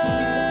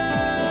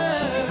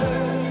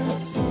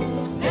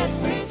 Let's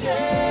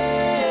pretend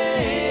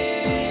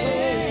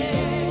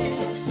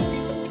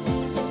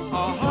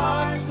our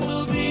hearts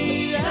will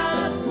beat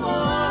as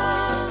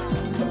one.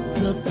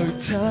 The third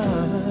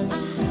time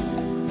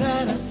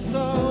that I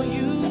saw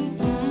you,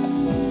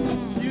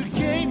 you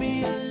gave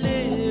me a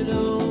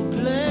little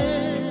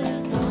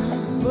glance,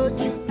 but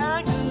you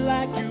acted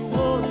like you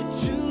wanted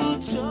to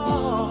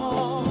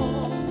talk,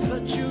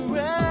 but you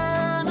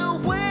ran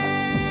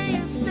away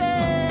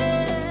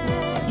instead.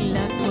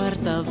 La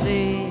cuarta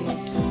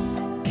vez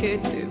que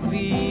te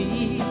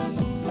vi,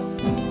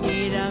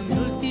 era mi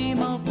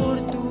última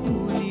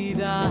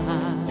oportunidad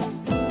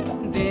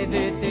de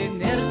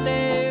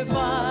detenerte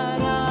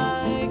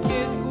para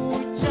que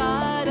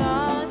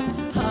escucharas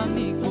a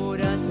mi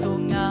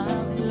corazón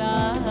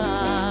hablar.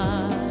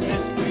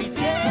 Let's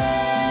pretend.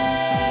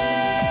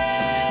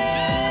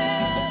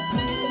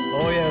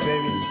 Oh yeah,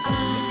 baby.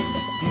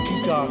 You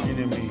keep talking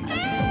to me.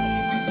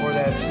 For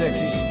that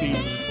sexy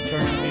speech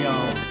turns me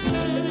on.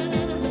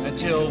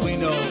 Until we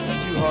know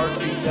two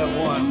heartbeats at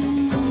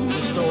one.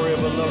 The story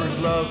of a lover's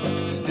love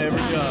is never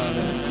done.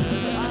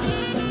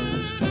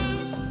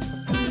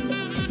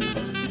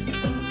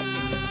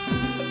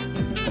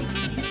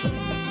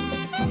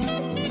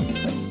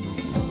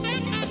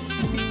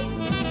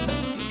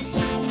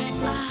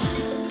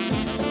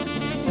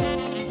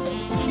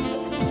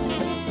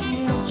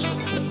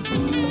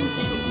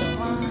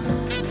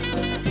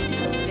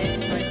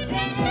 Let's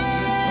pretend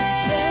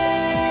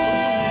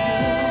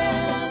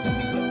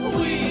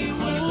we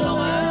were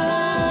lovers.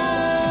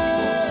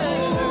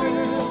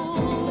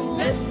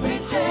 Let's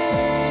pretend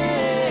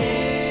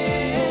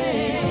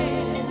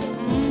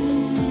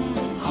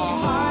our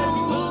hearts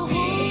will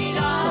beat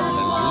as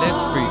one.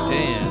 Let's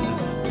pretend.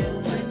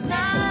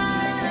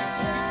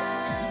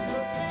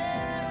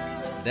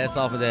 That's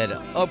off of that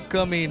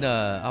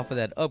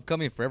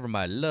upcoming Forever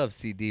My Love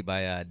CD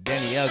by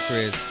Danny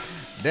Alcrest.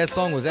 That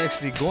song was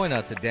actually going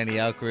out to Danny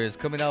Alcrest,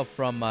 coming out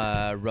from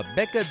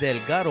Rebecca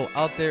Delgado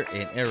out there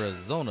in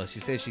Arizona.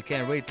 She says she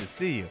can't wait to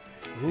see you.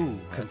 Ooh,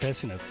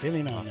 confessing a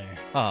feeling on there.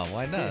 Oh,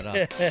 why not?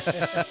 Huh?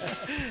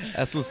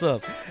 That's what's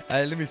up.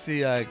 Let me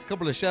see a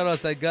couple of shout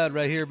outs I got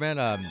right here, man.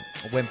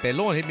 When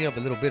Pelon hit me up a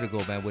little bit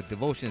ago, man, with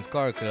Devotions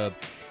Car Club,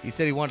 he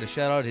said he wanted to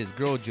shout out his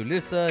girl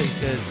Julissa. He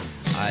says,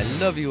 I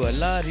love you a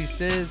lot, he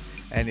says.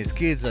 And his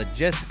kids,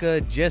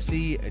 Jessica,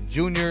 Jesse,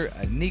 Junior,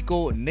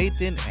 Nico,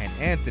 Nathan, and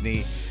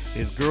Anthony.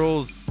 His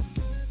girls'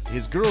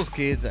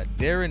 kids,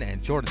 Darren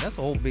and Jordan. That's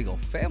a whole big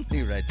old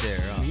family right there.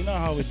 Huh? You know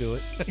how we do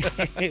it.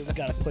 We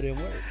gotta put in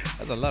work.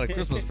 That's a lot of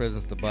Christmas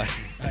presents to buy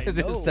I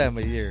this know. time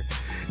of year.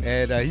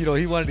 And,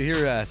 he wanted to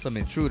hear some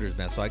Intruders,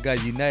 man. So I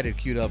got United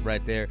queued up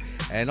right there.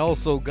 And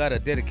also got a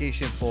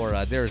dedication for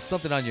There Is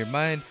Something on Your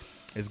Mind.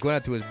 It's going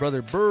out to his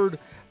brother Bird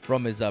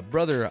from his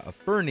brother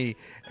Fernie.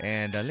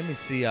 And let me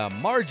see,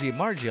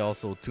 Margie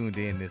also tuned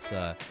in this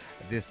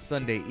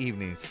Sunday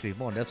evening.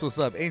 Simon, that's what's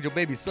up. Angel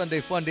Baby Sunday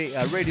Fun Day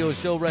radio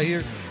show right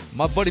here.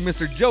 My buddy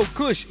Mr. Joe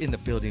Cush in the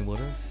building with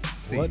us.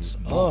 What's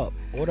up?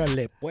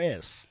 Órale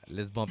pues.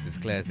 Let's bump this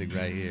classic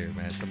right here,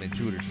 man. Some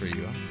Intruders for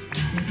you, huh?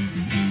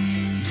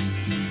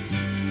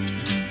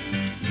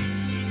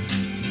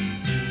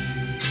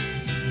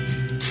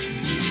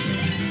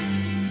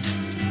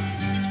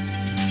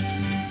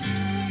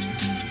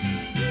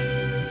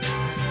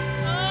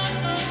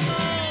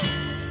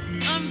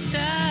 I'm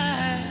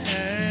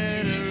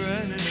tired of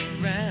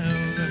running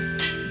around.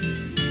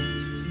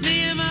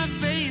 Me and my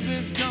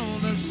baby's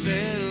gonna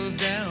settle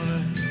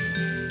down.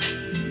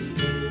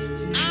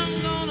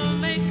 I'm gonna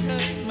make her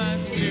my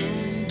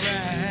June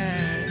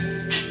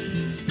bride.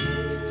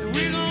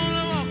 We're gonna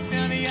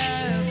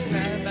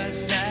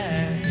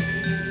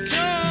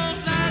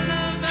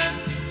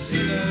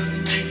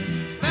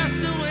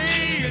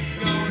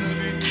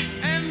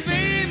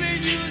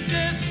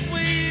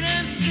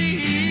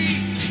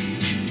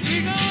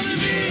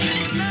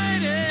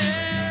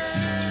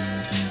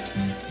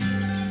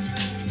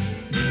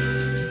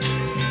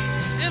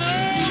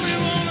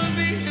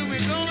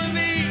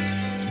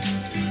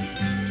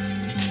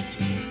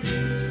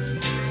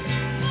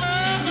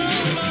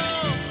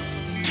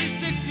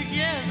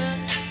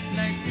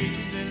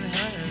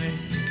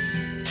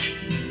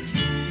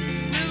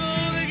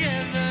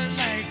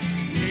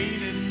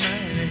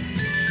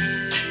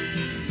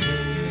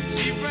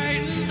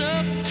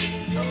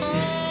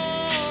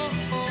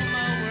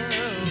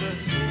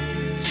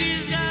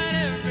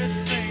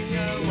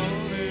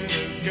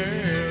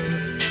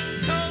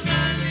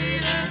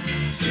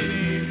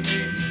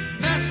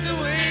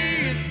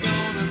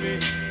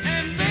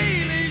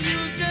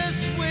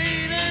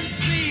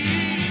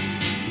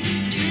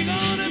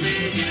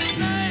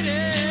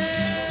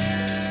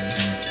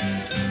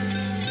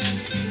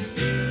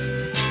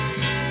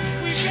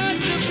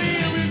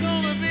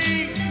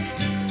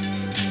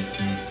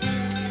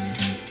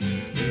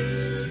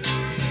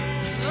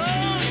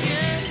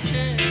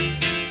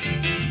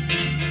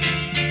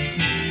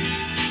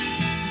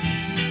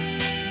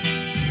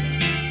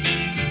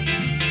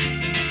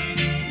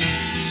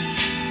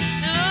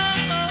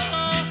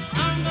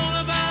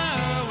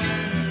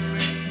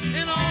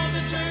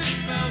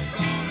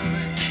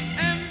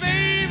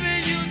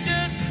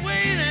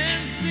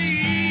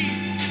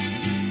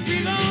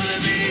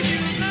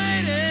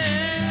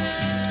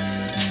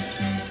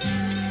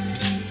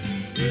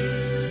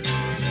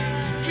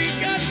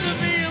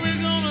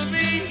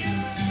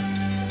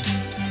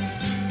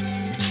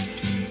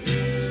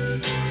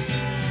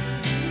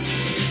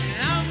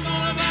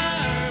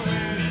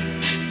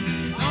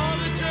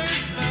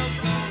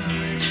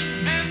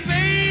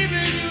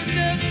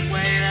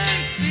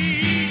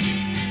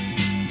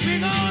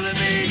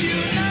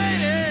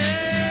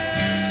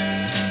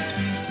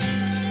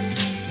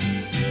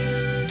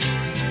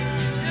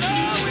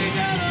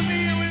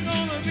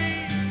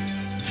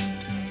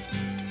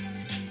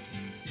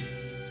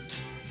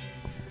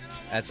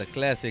That's a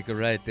classic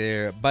right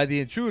there. By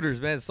the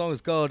Intruders, man. The song is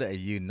called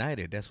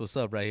United. That's what's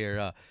up right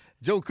here.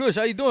 Joe Cush,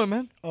 how you doing,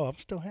 man? Oh, I'm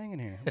still hanging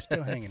here. I'm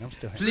still hanging.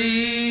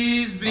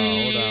 Please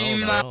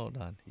be hold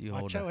on. You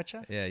hold on. Watch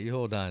out. Yeah, you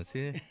hold on.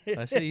 See?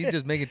 I see you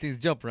just making things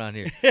jump around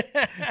here.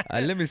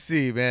 Let me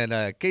see, man.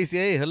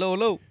 Kcaa,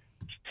 hello.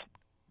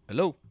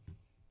 Hello.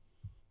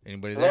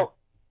 Anybody there? Hello.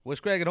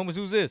 What's cracking, homies?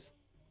 Who's this?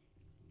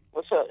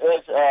 What's up?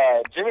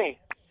 It's Jimmy.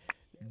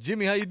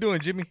 Jimmy, how you doing,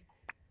 Jimmy?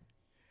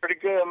 Pretty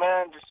good,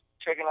 man. Just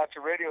checking out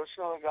your radio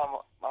show. I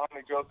got my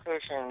homie Joe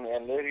Cush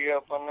and Lydia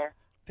up on there.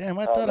 Damn,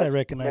 I thought I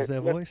recognized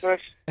that Miss voice.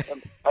 Cush,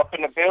 up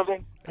in the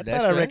building. I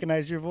thought I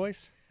recognized your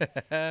voice.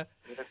 Yes,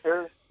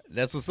 sir.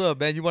 That's what's up,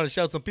 man. You want to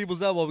shout some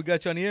peoples out while we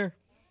got you on the air?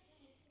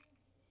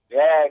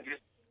 Yeah,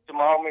 just to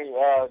my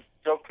homie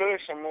Joe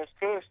Cush and Miss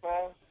Cush,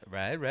 man.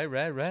 Right.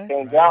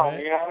 Came down,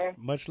 you know what I mean?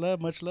 Much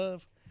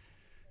love.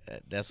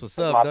 That's what's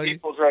That's up, my doggy.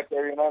 people's right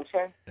there, you know what I'm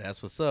saying?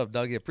 That's what's up,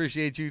 doggy.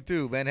 Appreciate you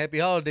too, man. Happy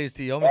holidays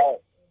to you, homies. Yeah.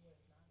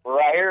 We're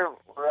right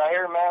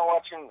here, man,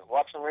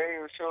 watching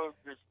radio shows,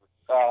 just,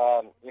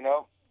 you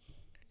know.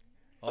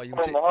 Oh, you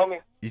supporting the homie.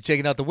 You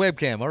checking out the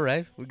webcam? All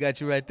right, we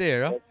got you right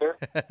there, huh? Yes,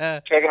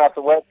 sir. Checking out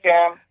the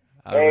webcam.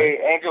 All hey,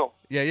 right. Angel.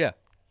 Yeah.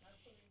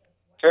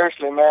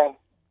 Seriously, man.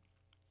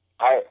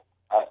 I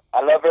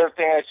love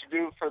everything that you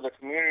do for the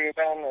community,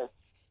 man.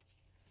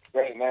 It's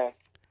great, man.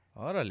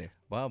 Órale.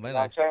 Wow, man. You know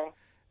what I'm saying?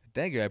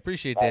 Thank you. I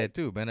appreciate that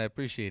too, man. I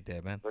appreciate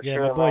that, man. Yeah,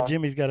 my boy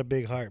Jimmy's got a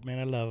big heart, man.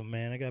 I love him,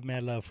 man. I got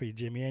mad love for you,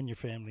 Jimmy, and your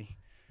family.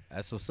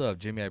 That's what's up,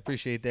 Jimmy. I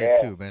appreciate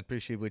that too, man.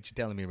 Appreciate what you're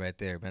telling me right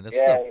there, man. That's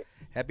what's up.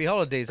 Happy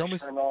holidays, homies.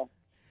 Sure, man.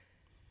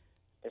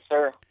 Yes,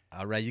 sir.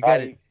 All right, you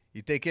got it.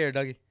 You take care,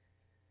 Dougie.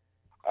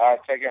 All right,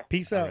 take care.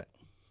 Peace out.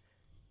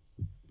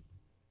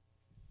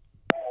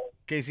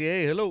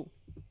 Kcaa, hello.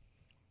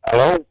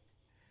 Hello.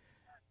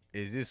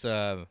 Is this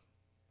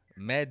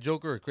Mad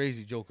Joker or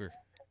Crazy Joker?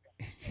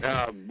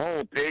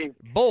 Both, eh?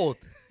 Both.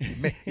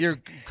 You're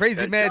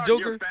crazy Mad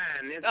Joker?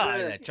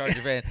 That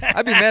Charger fan.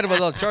 I'd be mad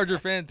about a Charger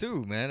fan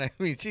too, man. I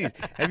mean, jeez.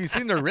 Have you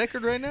seen their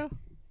record right now?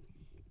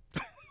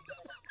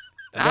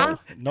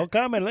 No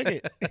comment. Look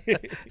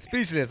it.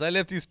 Speechless. I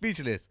left you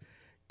speechless.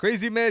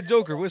 Crazy Mad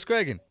Joker. What's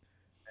cracking?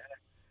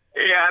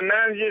 Yeah,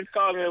 man, just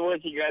calling to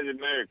wish you guys a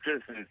Merry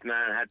Christmas,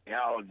 man. Happy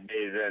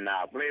holidays, and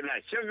play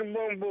like Sugar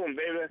Boom Boom,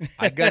 baby.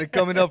 I got it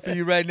coming up for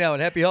you right now.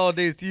 And happy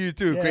holidays to you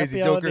too, Crazy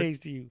happy Joker. holidays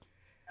to you.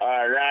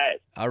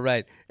 All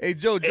right. Hey,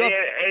 Joe, drop.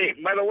 Hey,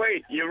 by the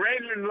way, your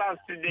Raiders lost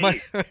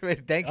today.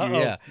 Thank you.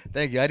 Yeah,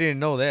 thank you. I didn't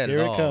know that Here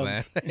at it all, comes.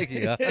 man. Thank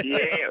you. Yeah.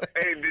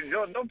 Hey,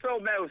 don't feel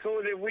bad.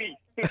 So did we.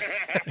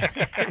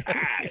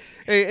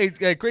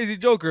 Hey, Crazy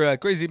Joker,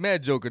 Crazy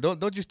Mad Joker.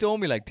 Don't you still owe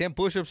me like 10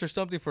 push-ups or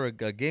something for a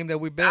game that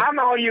we bet? I don't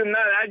owe you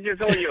nothing. I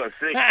just owe you a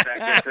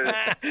six-pack.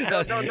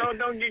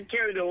 Don't get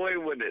carried away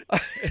with it.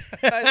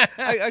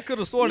 I could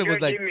have sworn it was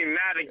like. You're gonna get me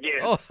mad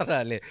again. Oh,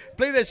 dale.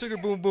 Play that Sugar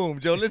Boom Boom,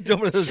 Joe. Let's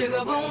jump into this.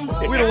 Sugar Boom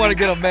Boom. We don't want to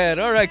get them mad.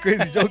 All right,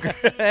 Crazy Joker.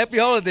 Happy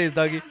holidays,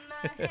 doggy.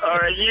 All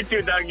right, you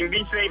too, doggy.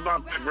 Be safe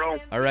out there, bro.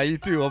 All right, you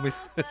too, homies.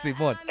 Let's see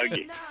one.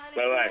 Okay,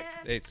 bye-bye.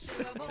 Hey.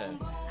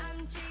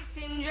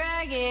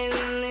 Dragon,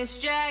 this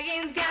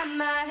dragon's got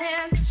my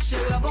hand.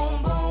 Sugar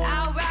boom boom.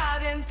 I'm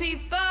robbing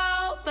people,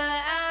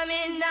 but I'm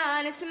an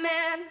honest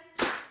man.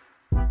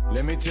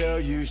 Let me tell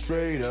you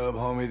straight up,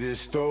 homie, this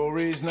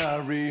story's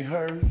not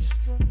rehearsed.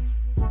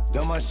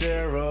 Done my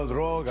share of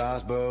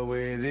drogas, but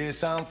with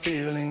this I'm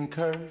feeling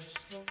cursed.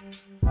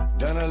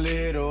 Done a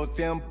little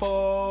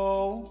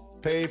tempo,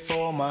 pay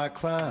for my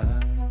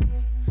crime.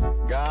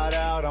 Got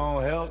out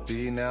on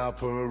healthy, now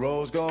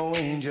parole's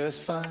going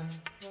just fine.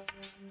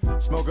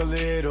 Smoke a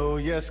little,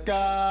 yes,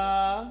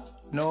 God,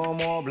 no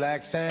more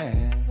black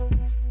sand.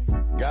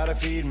 Gotta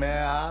feed me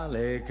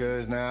holly,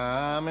 cause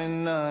now I'm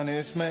an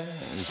honest man.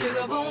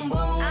 Sugar boom boom.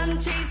 I'm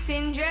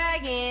chasing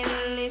dragon,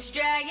 this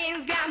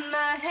dragon's got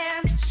my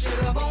hand.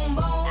 Sugar boom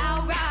boom.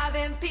 I'm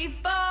robbing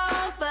people,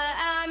 but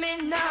I'm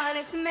an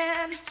honest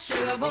man.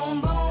 Sugar boom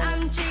boom.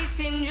 I'm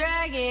chasing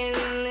dragon,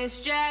 this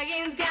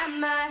dragon's got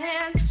my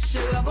hand.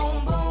 Sugar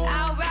boom boom.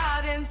 I'm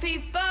robbing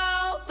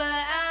people,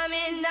 but I'm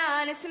an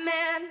honest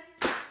man.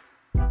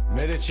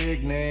 Met a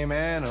chick named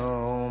Anna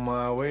on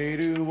my way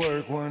to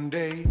work one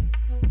day.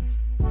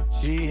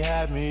 She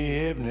had me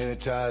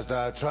hypnotized,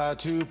 I tried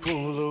to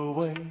pull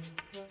away.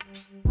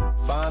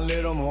 Fine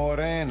little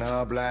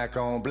morena, black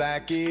on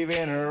black,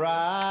 even her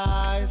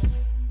eyes.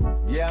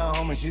 Yeah,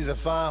 homie, she's a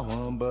fine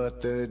one,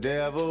 but the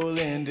devil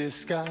in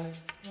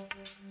disguise.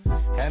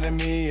 Handed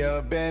me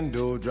a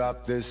bendo,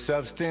 dropped the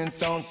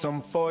substance on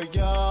some for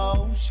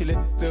y'all. She lit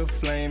the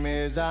flame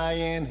as I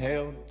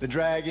inhaled, the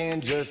dragon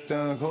just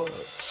uncoiled.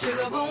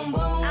 Sugar boom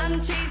boom.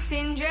 I'm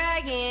chasing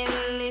dragon,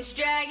 this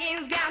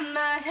dragon's got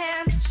my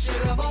hand.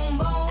 Sugar boom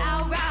boom.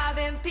 I'm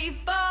robbing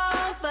people,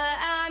 but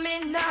I'm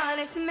an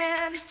honest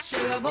man.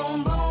 Sugar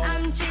boom boom.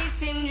 I'm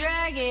chasing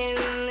dragon,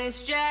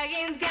 this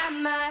dragon's got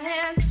my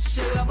hand.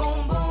 Sugar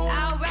boom boom.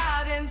 I'm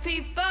robbing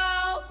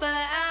people,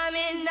 but I'm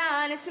an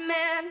honest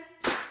man.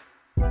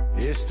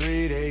 It's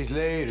 3 days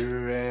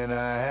later and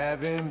I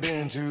haven't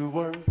been to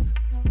work.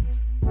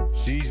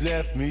 She She's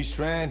left me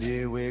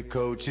stranded with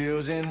cold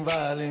chills and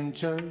violent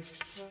jerks.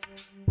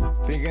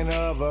 Thinking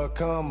of a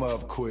come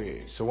up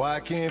quick so I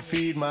can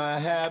feed my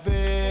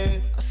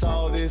habit. I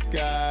saw this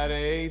guy at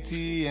the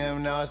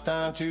ATM, now it's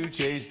time to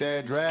chase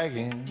that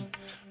dragon.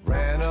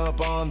 Ran up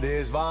on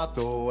this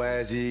vato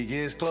as he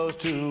gets close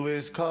to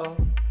his car.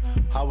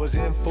 I was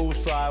in full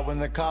stride when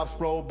the cops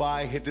rolled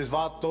by, hit this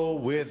vato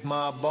with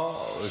my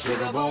balls.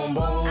 Sugar boom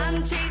boom.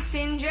 I'm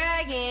chasing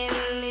dragons.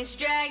 This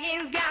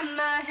dragon's got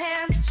my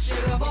hand.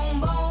 Sugar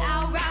boom boom.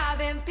 Out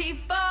robbing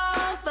people,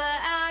 but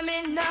I'm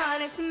an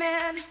honest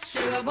man.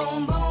 Sugar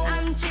boom boom.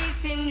 I'm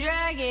chasing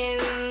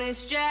dragons.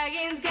 This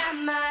dragon's got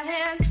my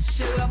hand.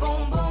 Sugar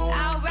boom boom.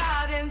 Out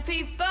robbing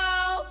people,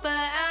 but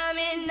I'm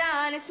an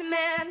honest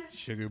man.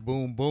 Sugar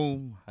boom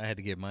boom. I had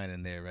to get mine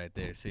in there right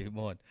there. See, come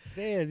on.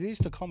 Yeah, they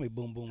used to call me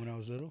Boom Boom when I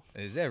was little.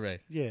 Is that right?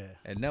 Yeah.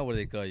 And now what do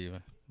they call you,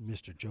 man?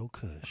 Mr. Joe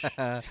Cush.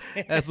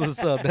 That's what's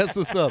up. That's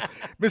what's up.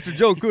 Mr.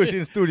 Joe Cush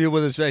in studio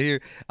with us right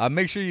here.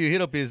 Make sure you hit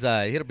up his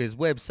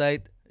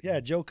website. Yeah,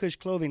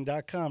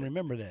 JoeCushClothing.com.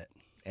 Remember that.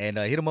 And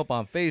hit him up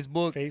on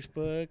Facebook.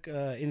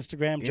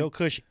 Instagram, Joe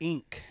Cush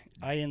Inc.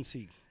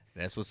 INC.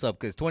 That's what's up,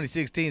 because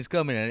 2016 is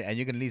coming, and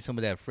you're going to need some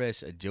of that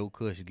fresh Joe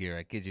Cush gear.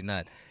 I kid you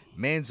not.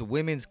 Men's,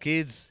 women's,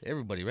 kids,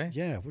 everybody, right?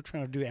 Yeah, we're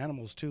trying to do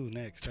animals, too,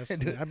 next.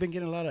 I've been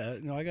getting a lot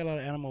of, I got a lot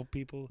of animal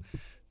people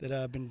that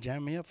have been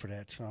jamming me up for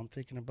that, so I'm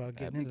thinking about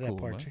getting into that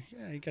part. Man.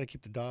 Yeah, you got to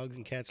keep the dogs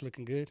and cats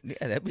looking good. Yeah,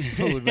 that'd be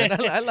smooth, man.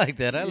 I like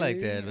that. I like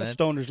that, man.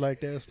 Stoners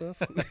like that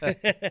stuff.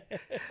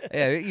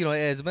 Yeah,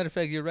 as a matter of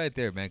fact, you're right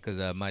there, man,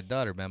 because my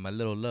daughter, man, my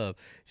little love,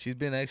 she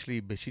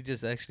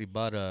just actually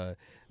bought a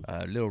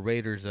little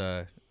Raiders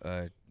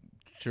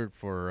shirt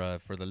for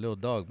the little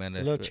dog, man.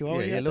 The little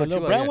Chihuahua, the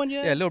little brown one,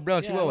 yeah, little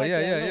brown Chihuahua, yeah.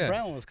 yeah. Little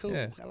brown one was cool.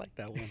 I like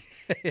that one.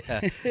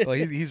 Yeah, well,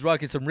 he's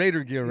rocking some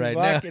Raider gear right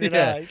now. Rocking it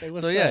out. Like,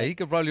 so yeah, he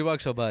could probably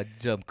rock some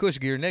Kush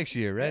gear next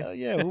year, right? Hell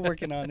yeah, we're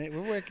working on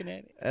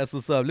it. That's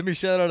what's up. Let me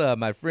shout out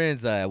my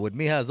friends with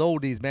Mija's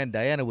Oldies, man.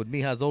 Diana with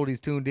Mija's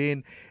Oldies tuned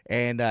in,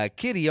 and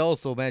Kitty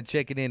also, man,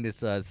 checking in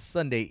this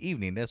Sunday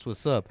evening. That's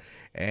what's up.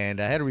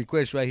 And I had a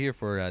request right here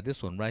for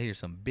this one right here,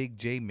 some Big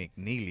J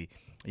McNeely.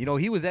 You know,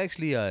 he was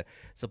actually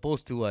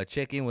supposed to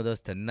check in with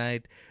us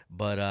tonight,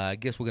 but I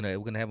guess we're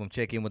gonna have him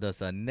check in with us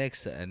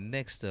next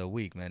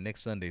week, man,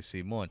 next Sunday.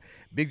 Simon,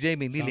 Big J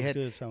McNeely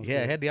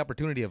had the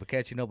opportunity of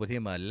catching up with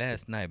him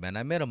last night, man.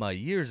 I met him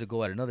years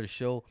ago at another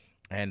show,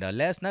 and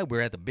last night we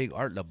were at the big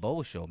Art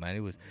LeBeau show, man. It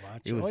was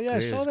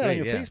I saw that on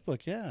your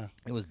Facebook. Yeah,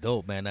 it was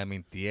dope, man. I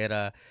mean,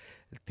 Tierra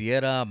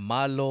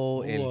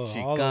Malo, El Whoa,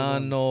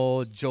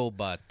 Chicano, Joe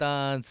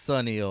Batan,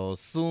 Sonny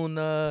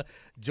Osuna,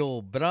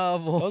 Joe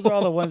Bravo. Those are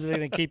all the ones that are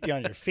going to keep you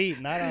on your feet,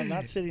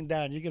 not sitting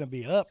down. You're going to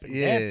be up and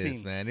dancing.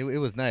 Yes, man. It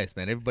was nice,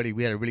 man. Everybody,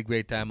 we had a really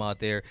great time out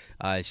there.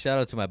 Shout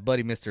out to my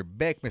buddy, Mr.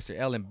 Beck, Mr.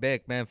 Ellen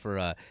Beck, man,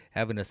 for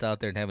having us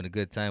out there and having a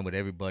good time with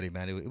everybody,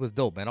 man. It was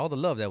dope, man. All the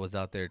love that was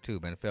out there, too,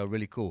 man. It felt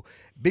really cool.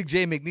 Big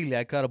J McNeely,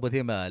 I caught up with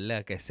him,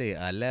 like I say,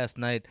 last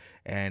night,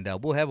 and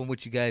we'll have him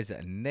with you guys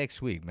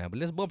next week, man. But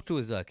let's bump to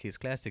his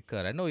classic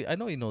cut. I know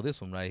you know this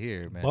one right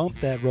here, man. Bump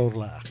that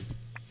roadblock.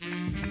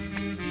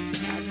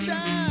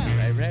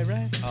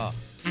 Right. Oh.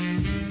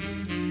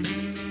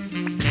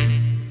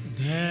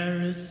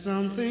 There is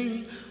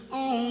something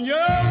on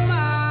your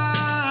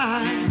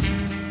mind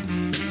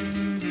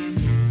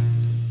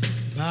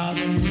by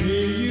the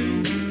way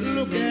you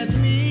look at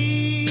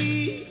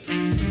me.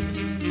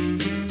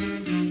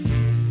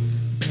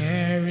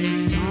 There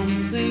is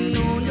something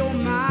on your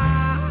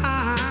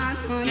mind,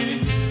 honey,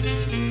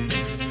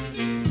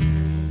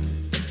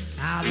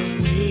 by the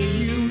way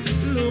you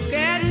look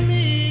at me.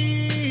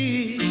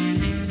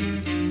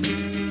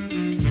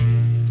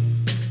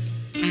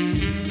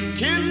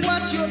 Can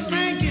what you're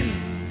thinking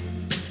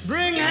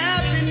bring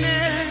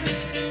happiness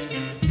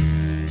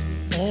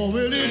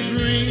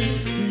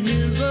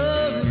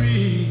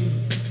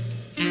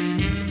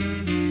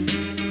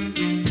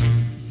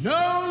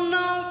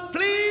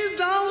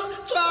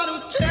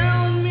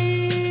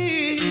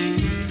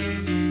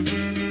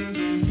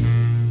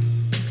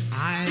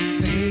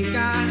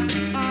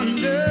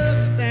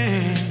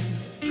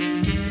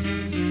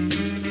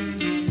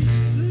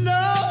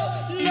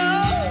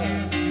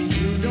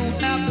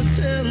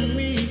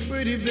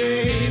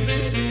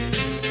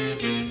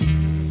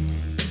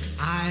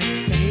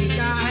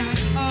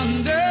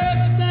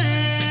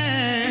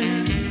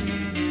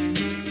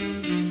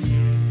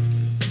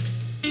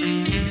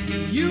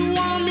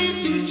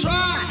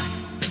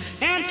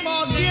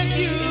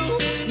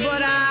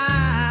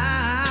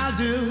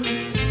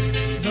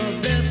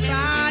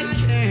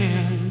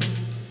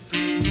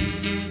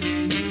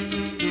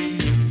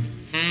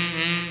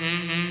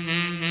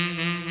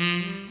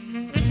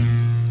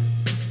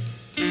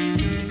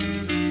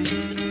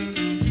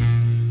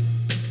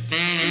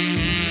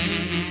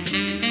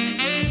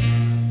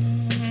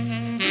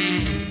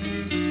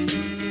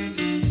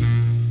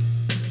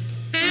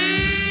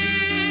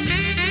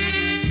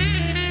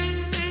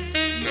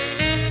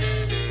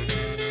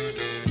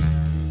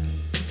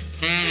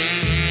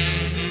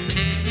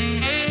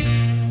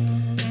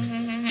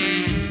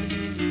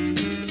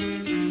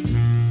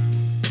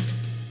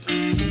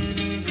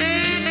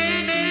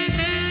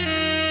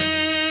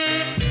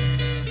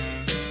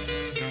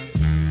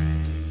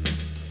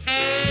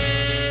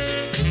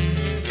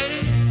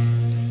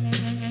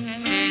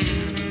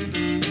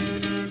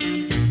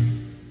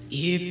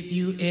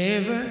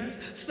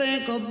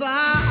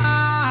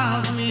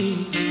about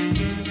me.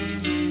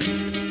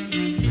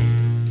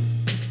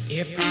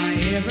 If I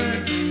ever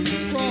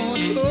cross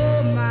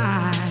your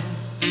mind,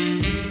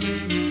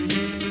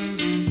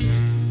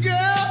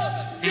 girl,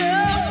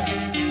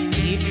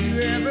 if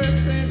you ever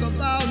think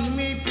about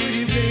me,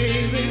 pretty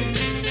baby,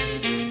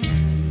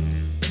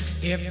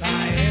 if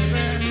I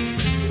ever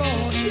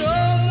cross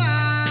your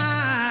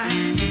mind,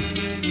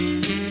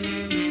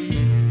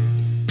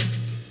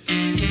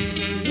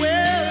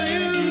 well,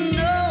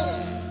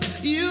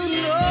 you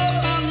know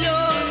I'm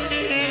yours,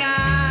 and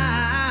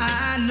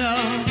I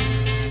know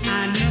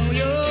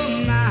you're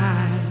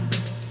mine.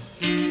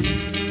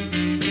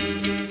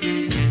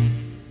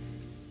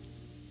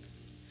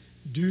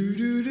 Do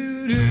do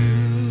do do.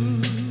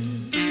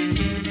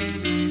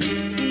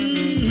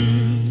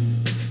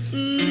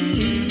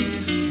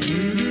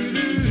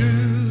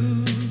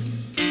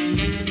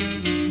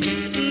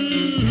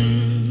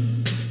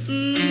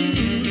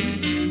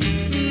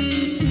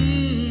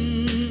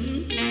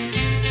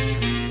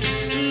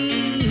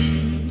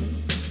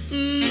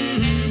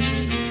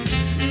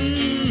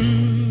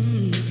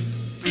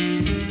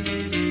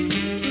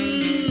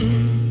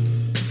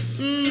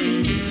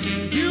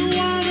 You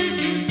want me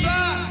to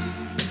try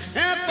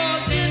and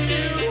forget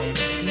you,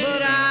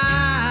 but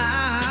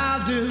I'll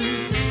do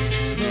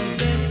the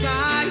best I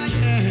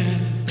can.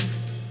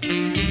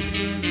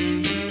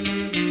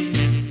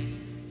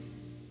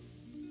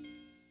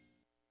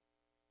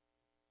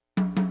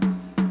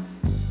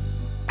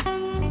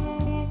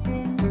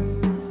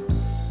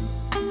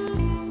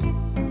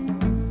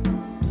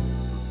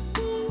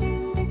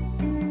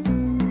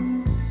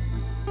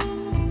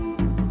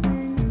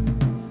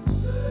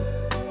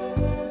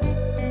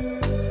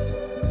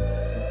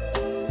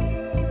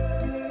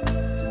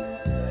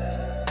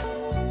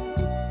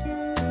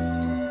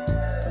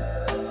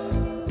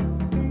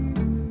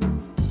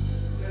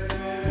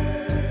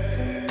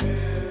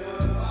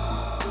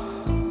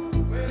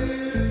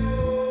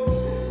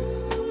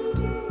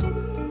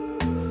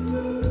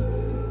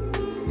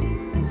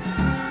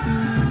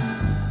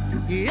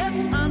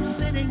 Yes, I'm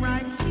sitting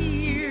right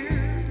here,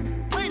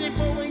 waiting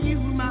for you,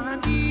 my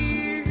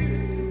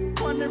dear.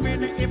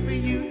 Wondering if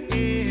you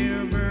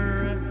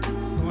ever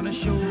gonna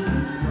show up.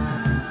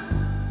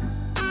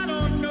 I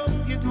don't know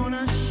if you're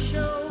gonna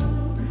show,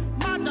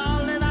 my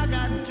darling. I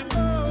got to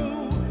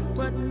go,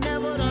 but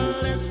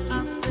nevertheless,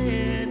 I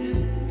said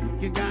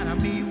you gotta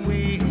be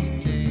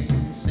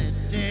waiting,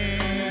 sitting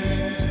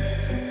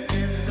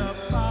in the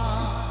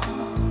bar,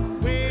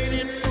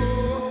 waiting for.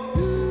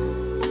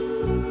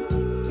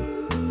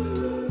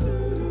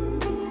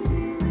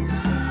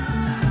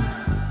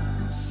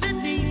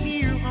 Sitting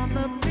here on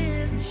the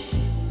bench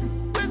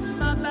with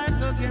my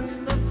back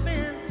against the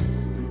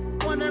fence,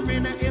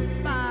 wondering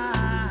if I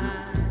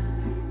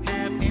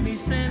have any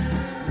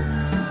sense.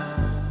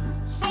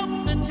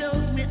 Something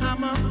tells me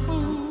I'm a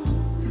fool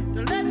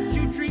to let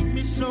you treat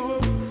me so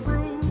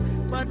cruel,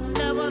 but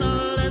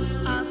nevertheless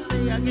I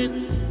say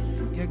again,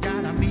 you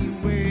gotta be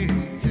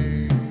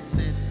waiting,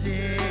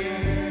 sitting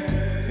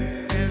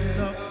in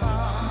the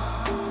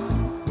bar,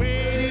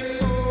 waiting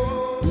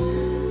for.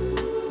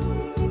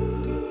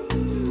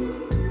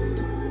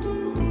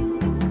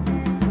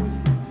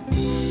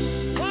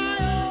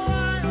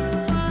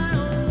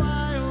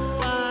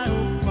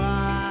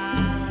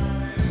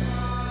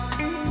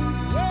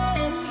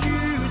 Won't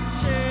you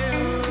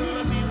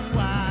tell me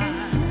why?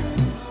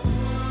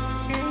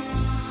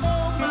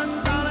 Oh, my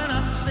darling, I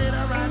said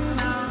it right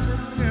now,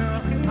 girl,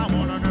 I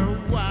wanna know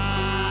why.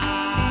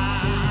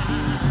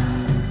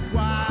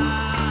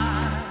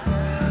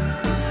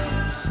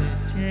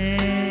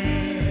 Sitting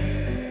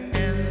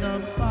in the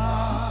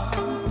bar,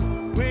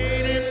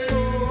 waiting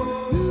for.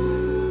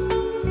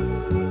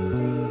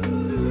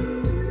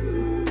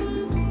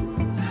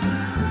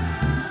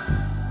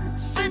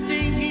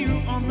 Sitting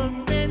here on the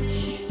bench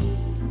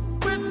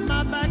with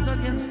my back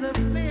against the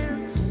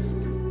fence,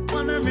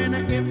 wondering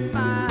if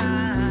I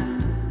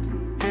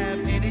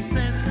have any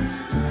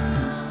sense.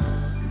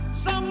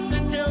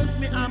 Something tells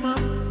me I'm a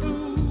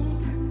fool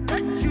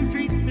that you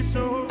treat me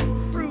so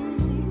cruel.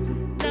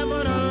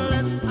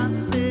 Nevertheless, I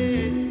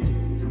said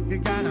you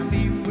gotta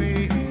be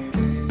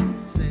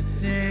waiting,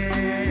 sitting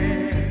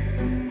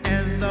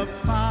in the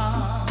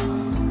bar,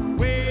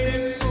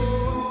 waiting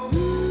for.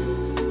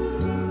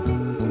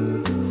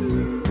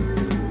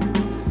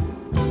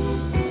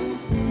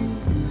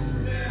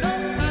 No,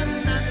 I'm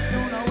not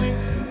gonna wait.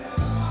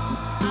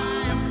 I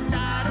am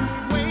tired of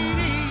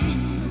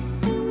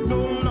waiting. No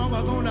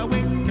longer gonna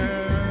wait,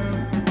 girl,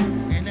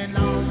 any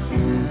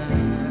longer.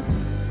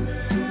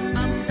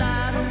 I'm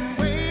tired of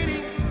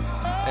waiting.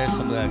 There's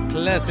some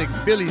classic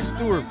Billy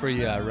Stewart for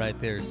you right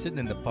there, sitting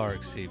in the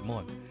park.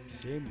 Simon.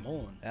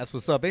 That's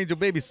what's up. Angel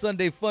Baby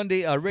Sunday Fun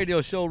Day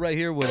radio show right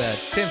here with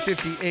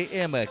 10:50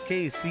 a.m. at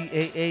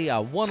KCAA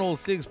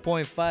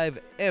 106.5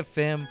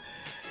 FM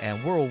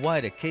and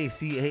worldwide at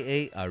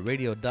KCAA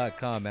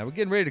radio.com. Man, we're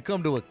getting ready to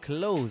come to a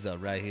close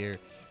right here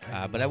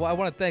But I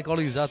want to thank all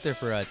of you out there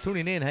for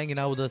tuning in, hanging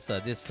out with us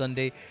this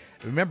Sunday.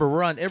 Remember,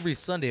 we're on every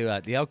Sunday.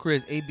 The Al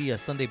Cruz AB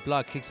Sunday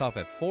block kicks off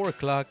at 4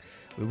 o'clock.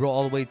 We roll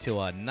all the way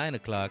till 9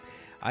 o'clock.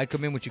 I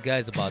come in with you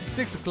guys about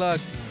 6 o'clock.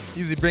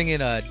 Usually bring in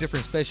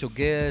different special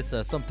guests.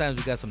 Sometimes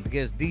we got some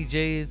guest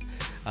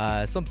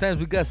DJs. Sometimes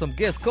we got some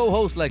guest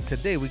co-hosts. Like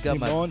today, we got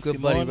my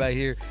good buddy right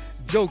here,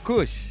 Joe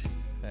Cush.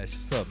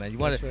 What's up, man? You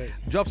want to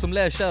drop some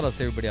last shout-outs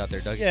to everybody out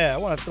there, Doug? Yeah, I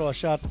want to throw a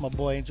shout out to my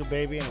boy Angel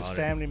Baby and his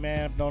family,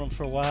 man. I've known him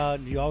for a while,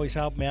 and you always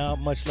help me out.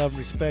 Much love and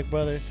respect,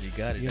 brother. You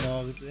got it.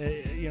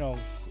 You know,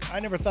 I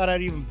never thought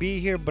I'd even be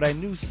here, but I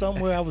knew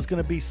somewhere I was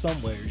going to be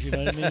somewhere. You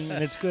know what I mean?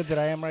 And it's good that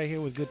I am right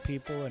here with good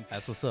people and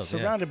that's what's up.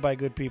 Surrounded by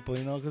good people,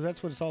 you know, because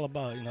that's what it's all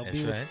about. You know,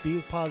 be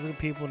with positive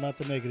people, not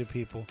the negative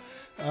people.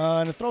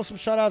 And to throw some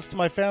shout-outs to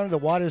my family, the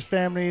Waters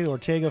family, the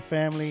Ortega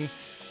family,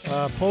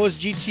 Polish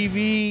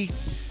GTV.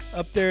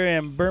 Up there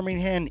in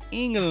Birmingham,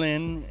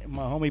 England,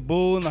 my homie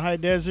Bull in the High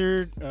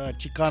Desert,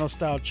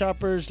 Chicano-style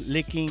choppers,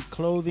 licking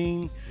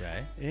clothing.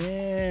 Right.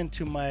 And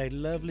to my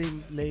lovely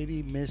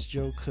lady, Miss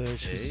Joe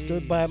Cush, who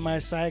stood by my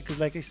side. Because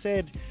like I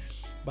said,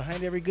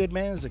 behind every good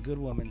man is a good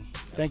woman.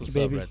 Thank you,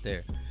 baby. Up right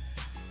there.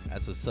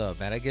 That's what's up,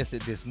 man. I guess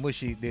that this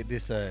music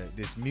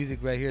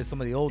right here,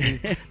 some of the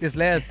oldies, this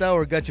last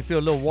hour got you feel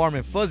a little warm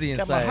and fuzzy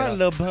inside. Got my heart a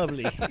little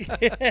bubbly.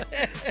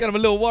 Got him a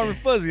little warm and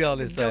fuzzy all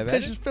this time, man.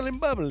 Because she's feeling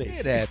bubbly.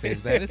 It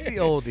happens, man. It's the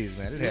oldies,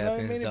 man. It happens. Know what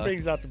I mean? It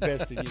brings out the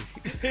best in you.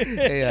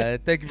 Hey,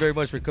 thank you very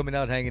much for coming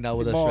out, hanging out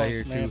with us right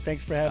here, man, too.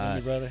 Thanks for having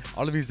me, brother.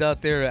 All of you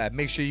out there,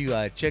 make sure you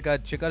check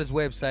out his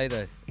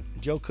website.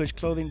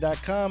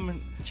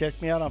 JoeCushClothing.com.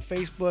 Check me out on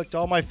Facebook. To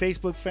all my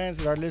Facebook fans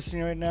that are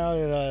listening right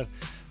now,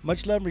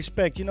 much love and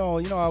respect. You know,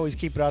 I always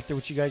keep it out there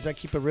with you guys. I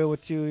keep it real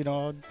with you. You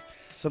know,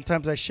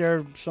 sometimes I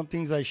share some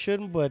things I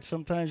shouldn't, but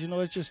sometimes,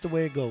 it's just the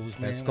way it goes,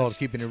 man. It's called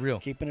keeping it real.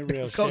 Keeping it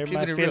real. It's called Share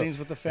my keeping it feelings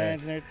real. with the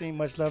fans and everything.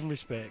 Much love and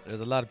respect.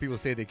 There's a lot of people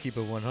say they keep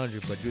it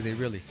 100, but do they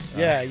really?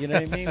 Yeah, you know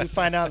what I mean? We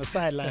find out on the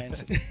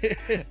sidelines.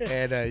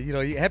 And,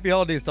 happy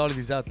holidays to all of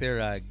you out there.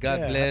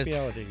 God bless. Happy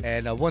holidays.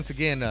 And once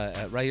again,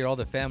 right here, all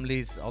the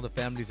families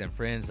and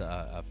friends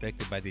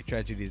affected by the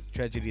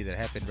tragedy that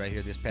happened right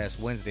here this past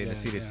Wednesday in the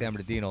city of San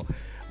Bernardino.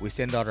 We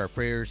send out our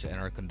prayers and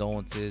our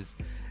condolences.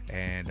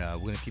 And we're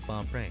going to keep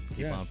on praying.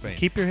 Keep on praying.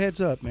 Keep your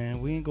heads up, man.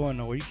 We ain't going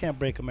nowhere. You can't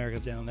break America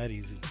down that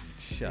easy.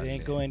 It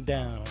ain't going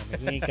down.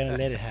 We ain't going to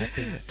let it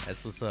happen.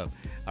 That's what's up.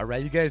 All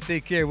right, you guys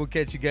take care. We'll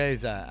catch you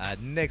guys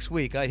next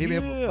week. Hit me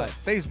up on my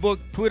Facebook,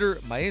 Twitter,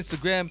 my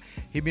Instagram.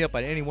 Hit me up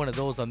on any one of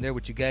those. I'm there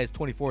with you guys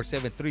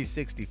 24/7,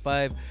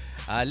 365.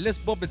 Let's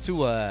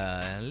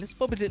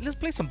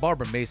play some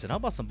Barbara Mason. How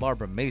about some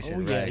Barbara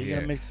Mason right here?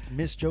 You're going to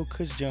miss Joe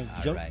Cush Junk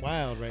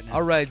wild right now.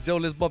 All right, Joe,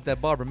 let's bump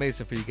that Barbara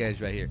Mason for you guys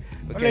right here.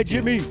 All right,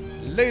 Jimmy.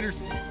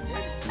 Laters.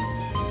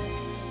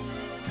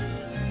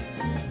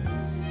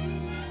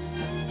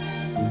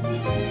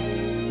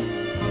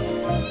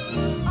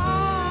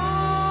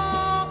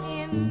 All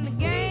in the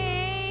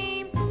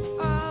game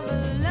of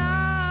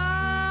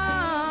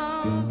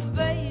love,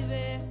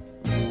 baby.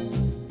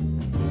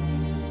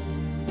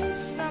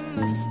 Some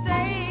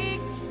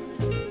mistakes,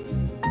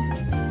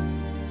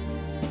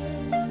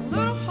 a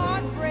little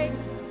heartbreak,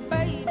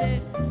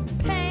 baby.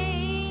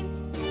 Pain,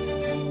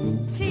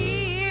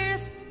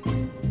 tears,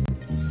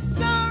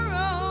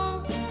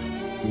 sorrow,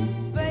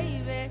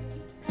 baby.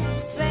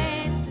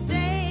 Sad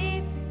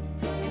today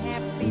and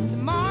happy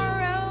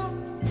tomorrow,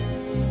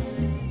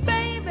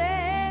 baby.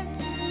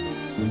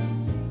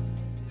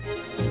 A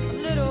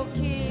little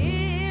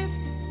kiss,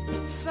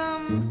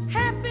 some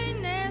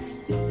happiness,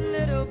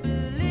 little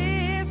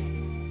bliss,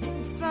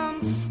 and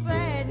some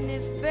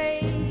sadness,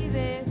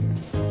 baby.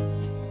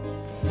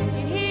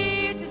 You're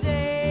here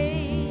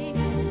today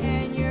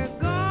and you're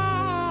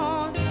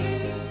gone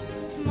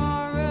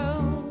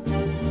tomorrow.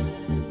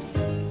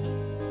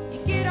 You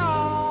get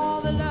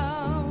all the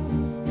love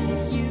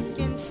you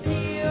can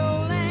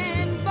steal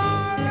and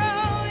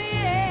borrow,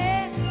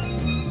 yeah.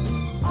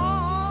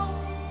 All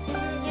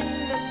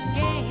in the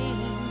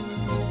game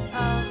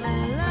of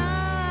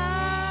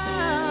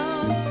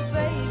love,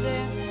 baby.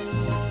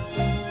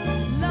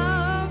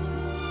 Love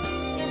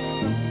is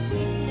some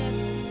sweetness,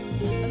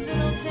 a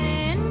little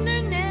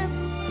tenderness,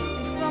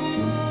 and some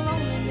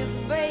loneliness,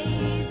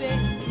 baby.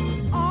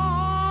 It's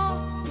all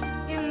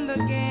in the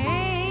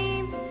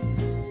game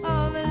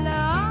of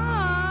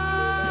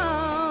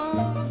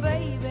love,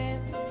 baby.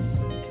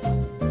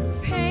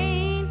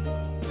 Pain,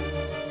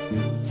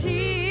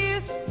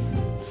 tears,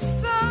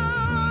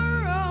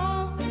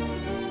 sorrow,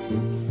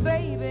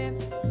 baby.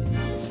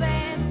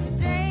 Sad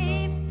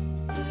today,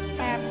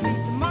 happy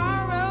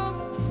tomorrow,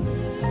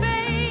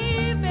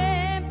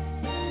 baby.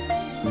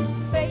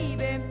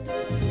 Baby,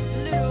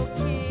 little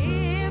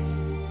kiss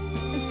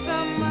and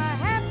some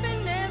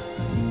happiness,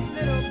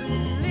 little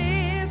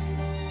bliss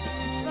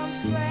and some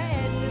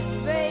sadness,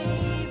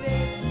 baby.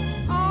 It's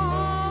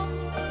all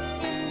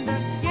in the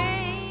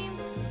game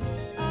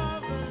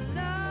of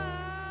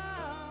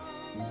love.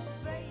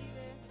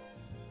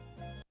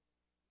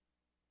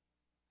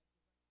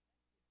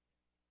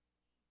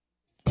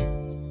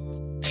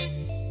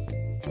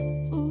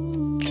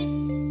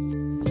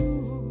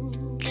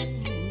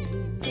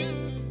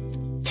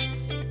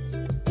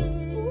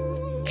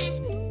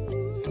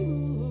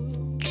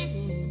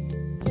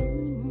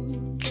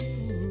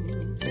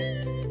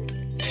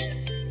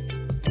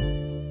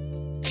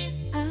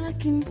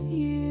 can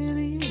hear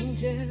the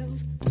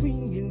angels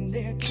ringing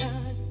their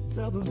chimes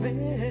of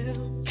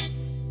bell.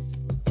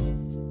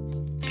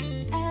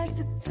 As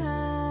the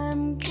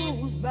time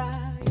goes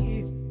by,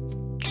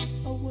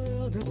 a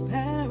world of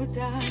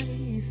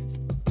paradise.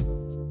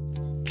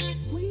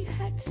 We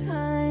had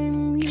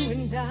time, you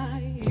and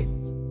I,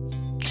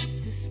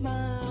 to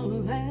smile,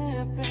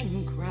 laugh,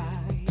 and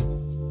cry.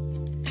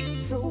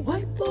 So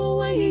wipe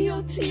away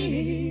your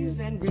tears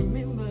and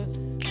remember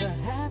the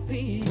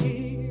happy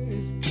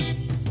years.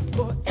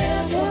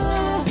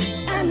 Forever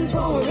and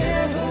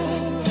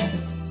forever,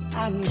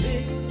 I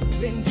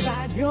live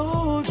inside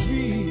your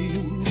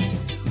dreams.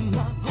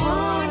 My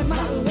heart,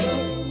 my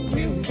love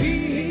will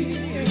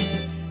be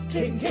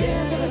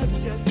together,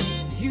 just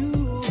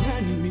you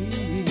and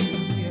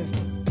me.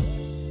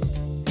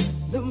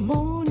 The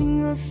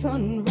morning, a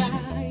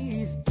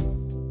sunrise,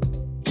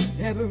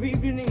 every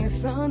evening a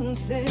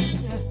sunset.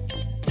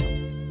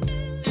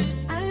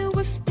 I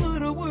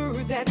whispered a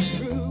word that's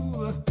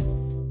true,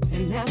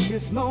 and at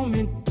this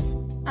moment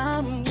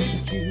I'm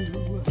with you.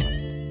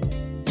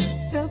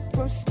 The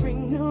first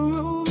spring of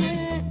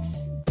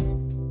romance,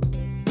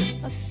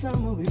 a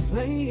summer we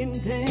play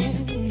and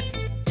dance,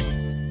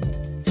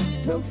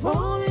 to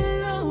fall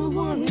in love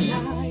one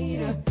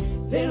night,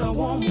 then a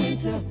warm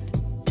winter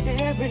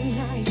every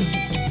night.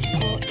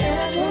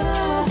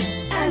 Forever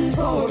and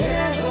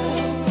forever,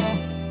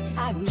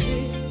 I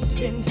live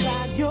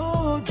inside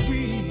your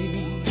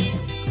dreams.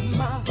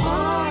 My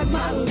heart,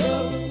 my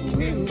love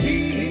will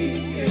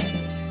be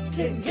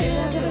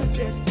together,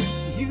 just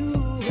you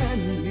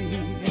and me.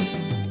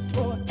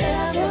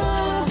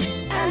 Forever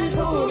and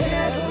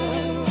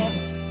forever,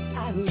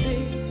 I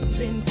live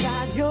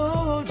inside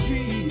your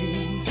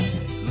dreams.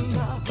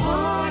 My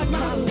heart,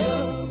 my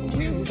love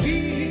will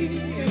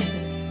be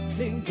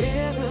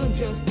together,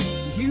 just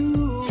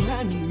you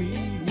and me.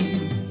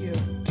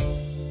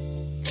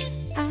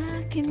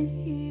 I can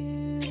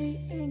hear the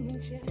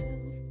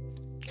angels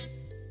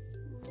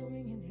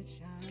ringing their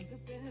chimes of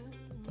bells.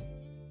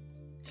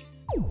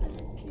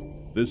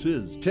 This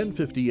is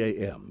 1050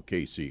 AM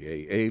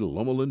KCAA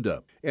Loma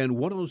Linda and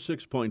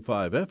 106.5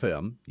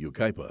 FM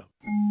Yucaipa.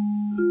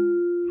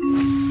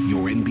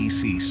 Your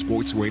NBC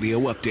Sports Radio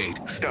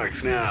update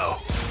starts now.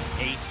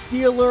 A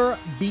Steeler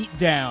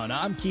beatdown.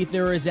 I'm Keith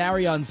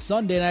Irizarry on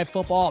Sunday Night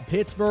Football.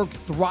 Pittsburgh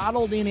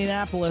throttled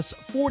Indianapolis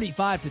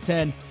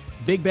 45-10.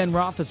 Big Ben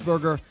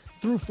Roethlisberger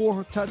threw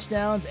 4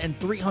 touchdowns and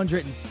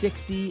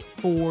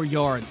 364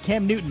 yards.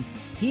 Cam Newton,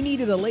 he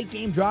needed a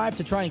late-game drive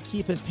to try and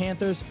keep his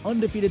Panthers'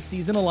 undefeated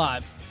season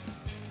alive.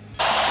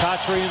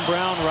 Kcaa and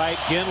Brown right,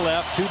 Ginn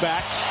left, 2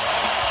 backs.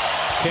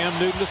 Cam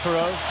Newton to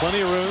throw, plenty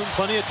of room,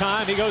 plenty of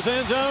time. He goes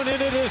end zone,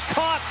 and it is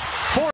caught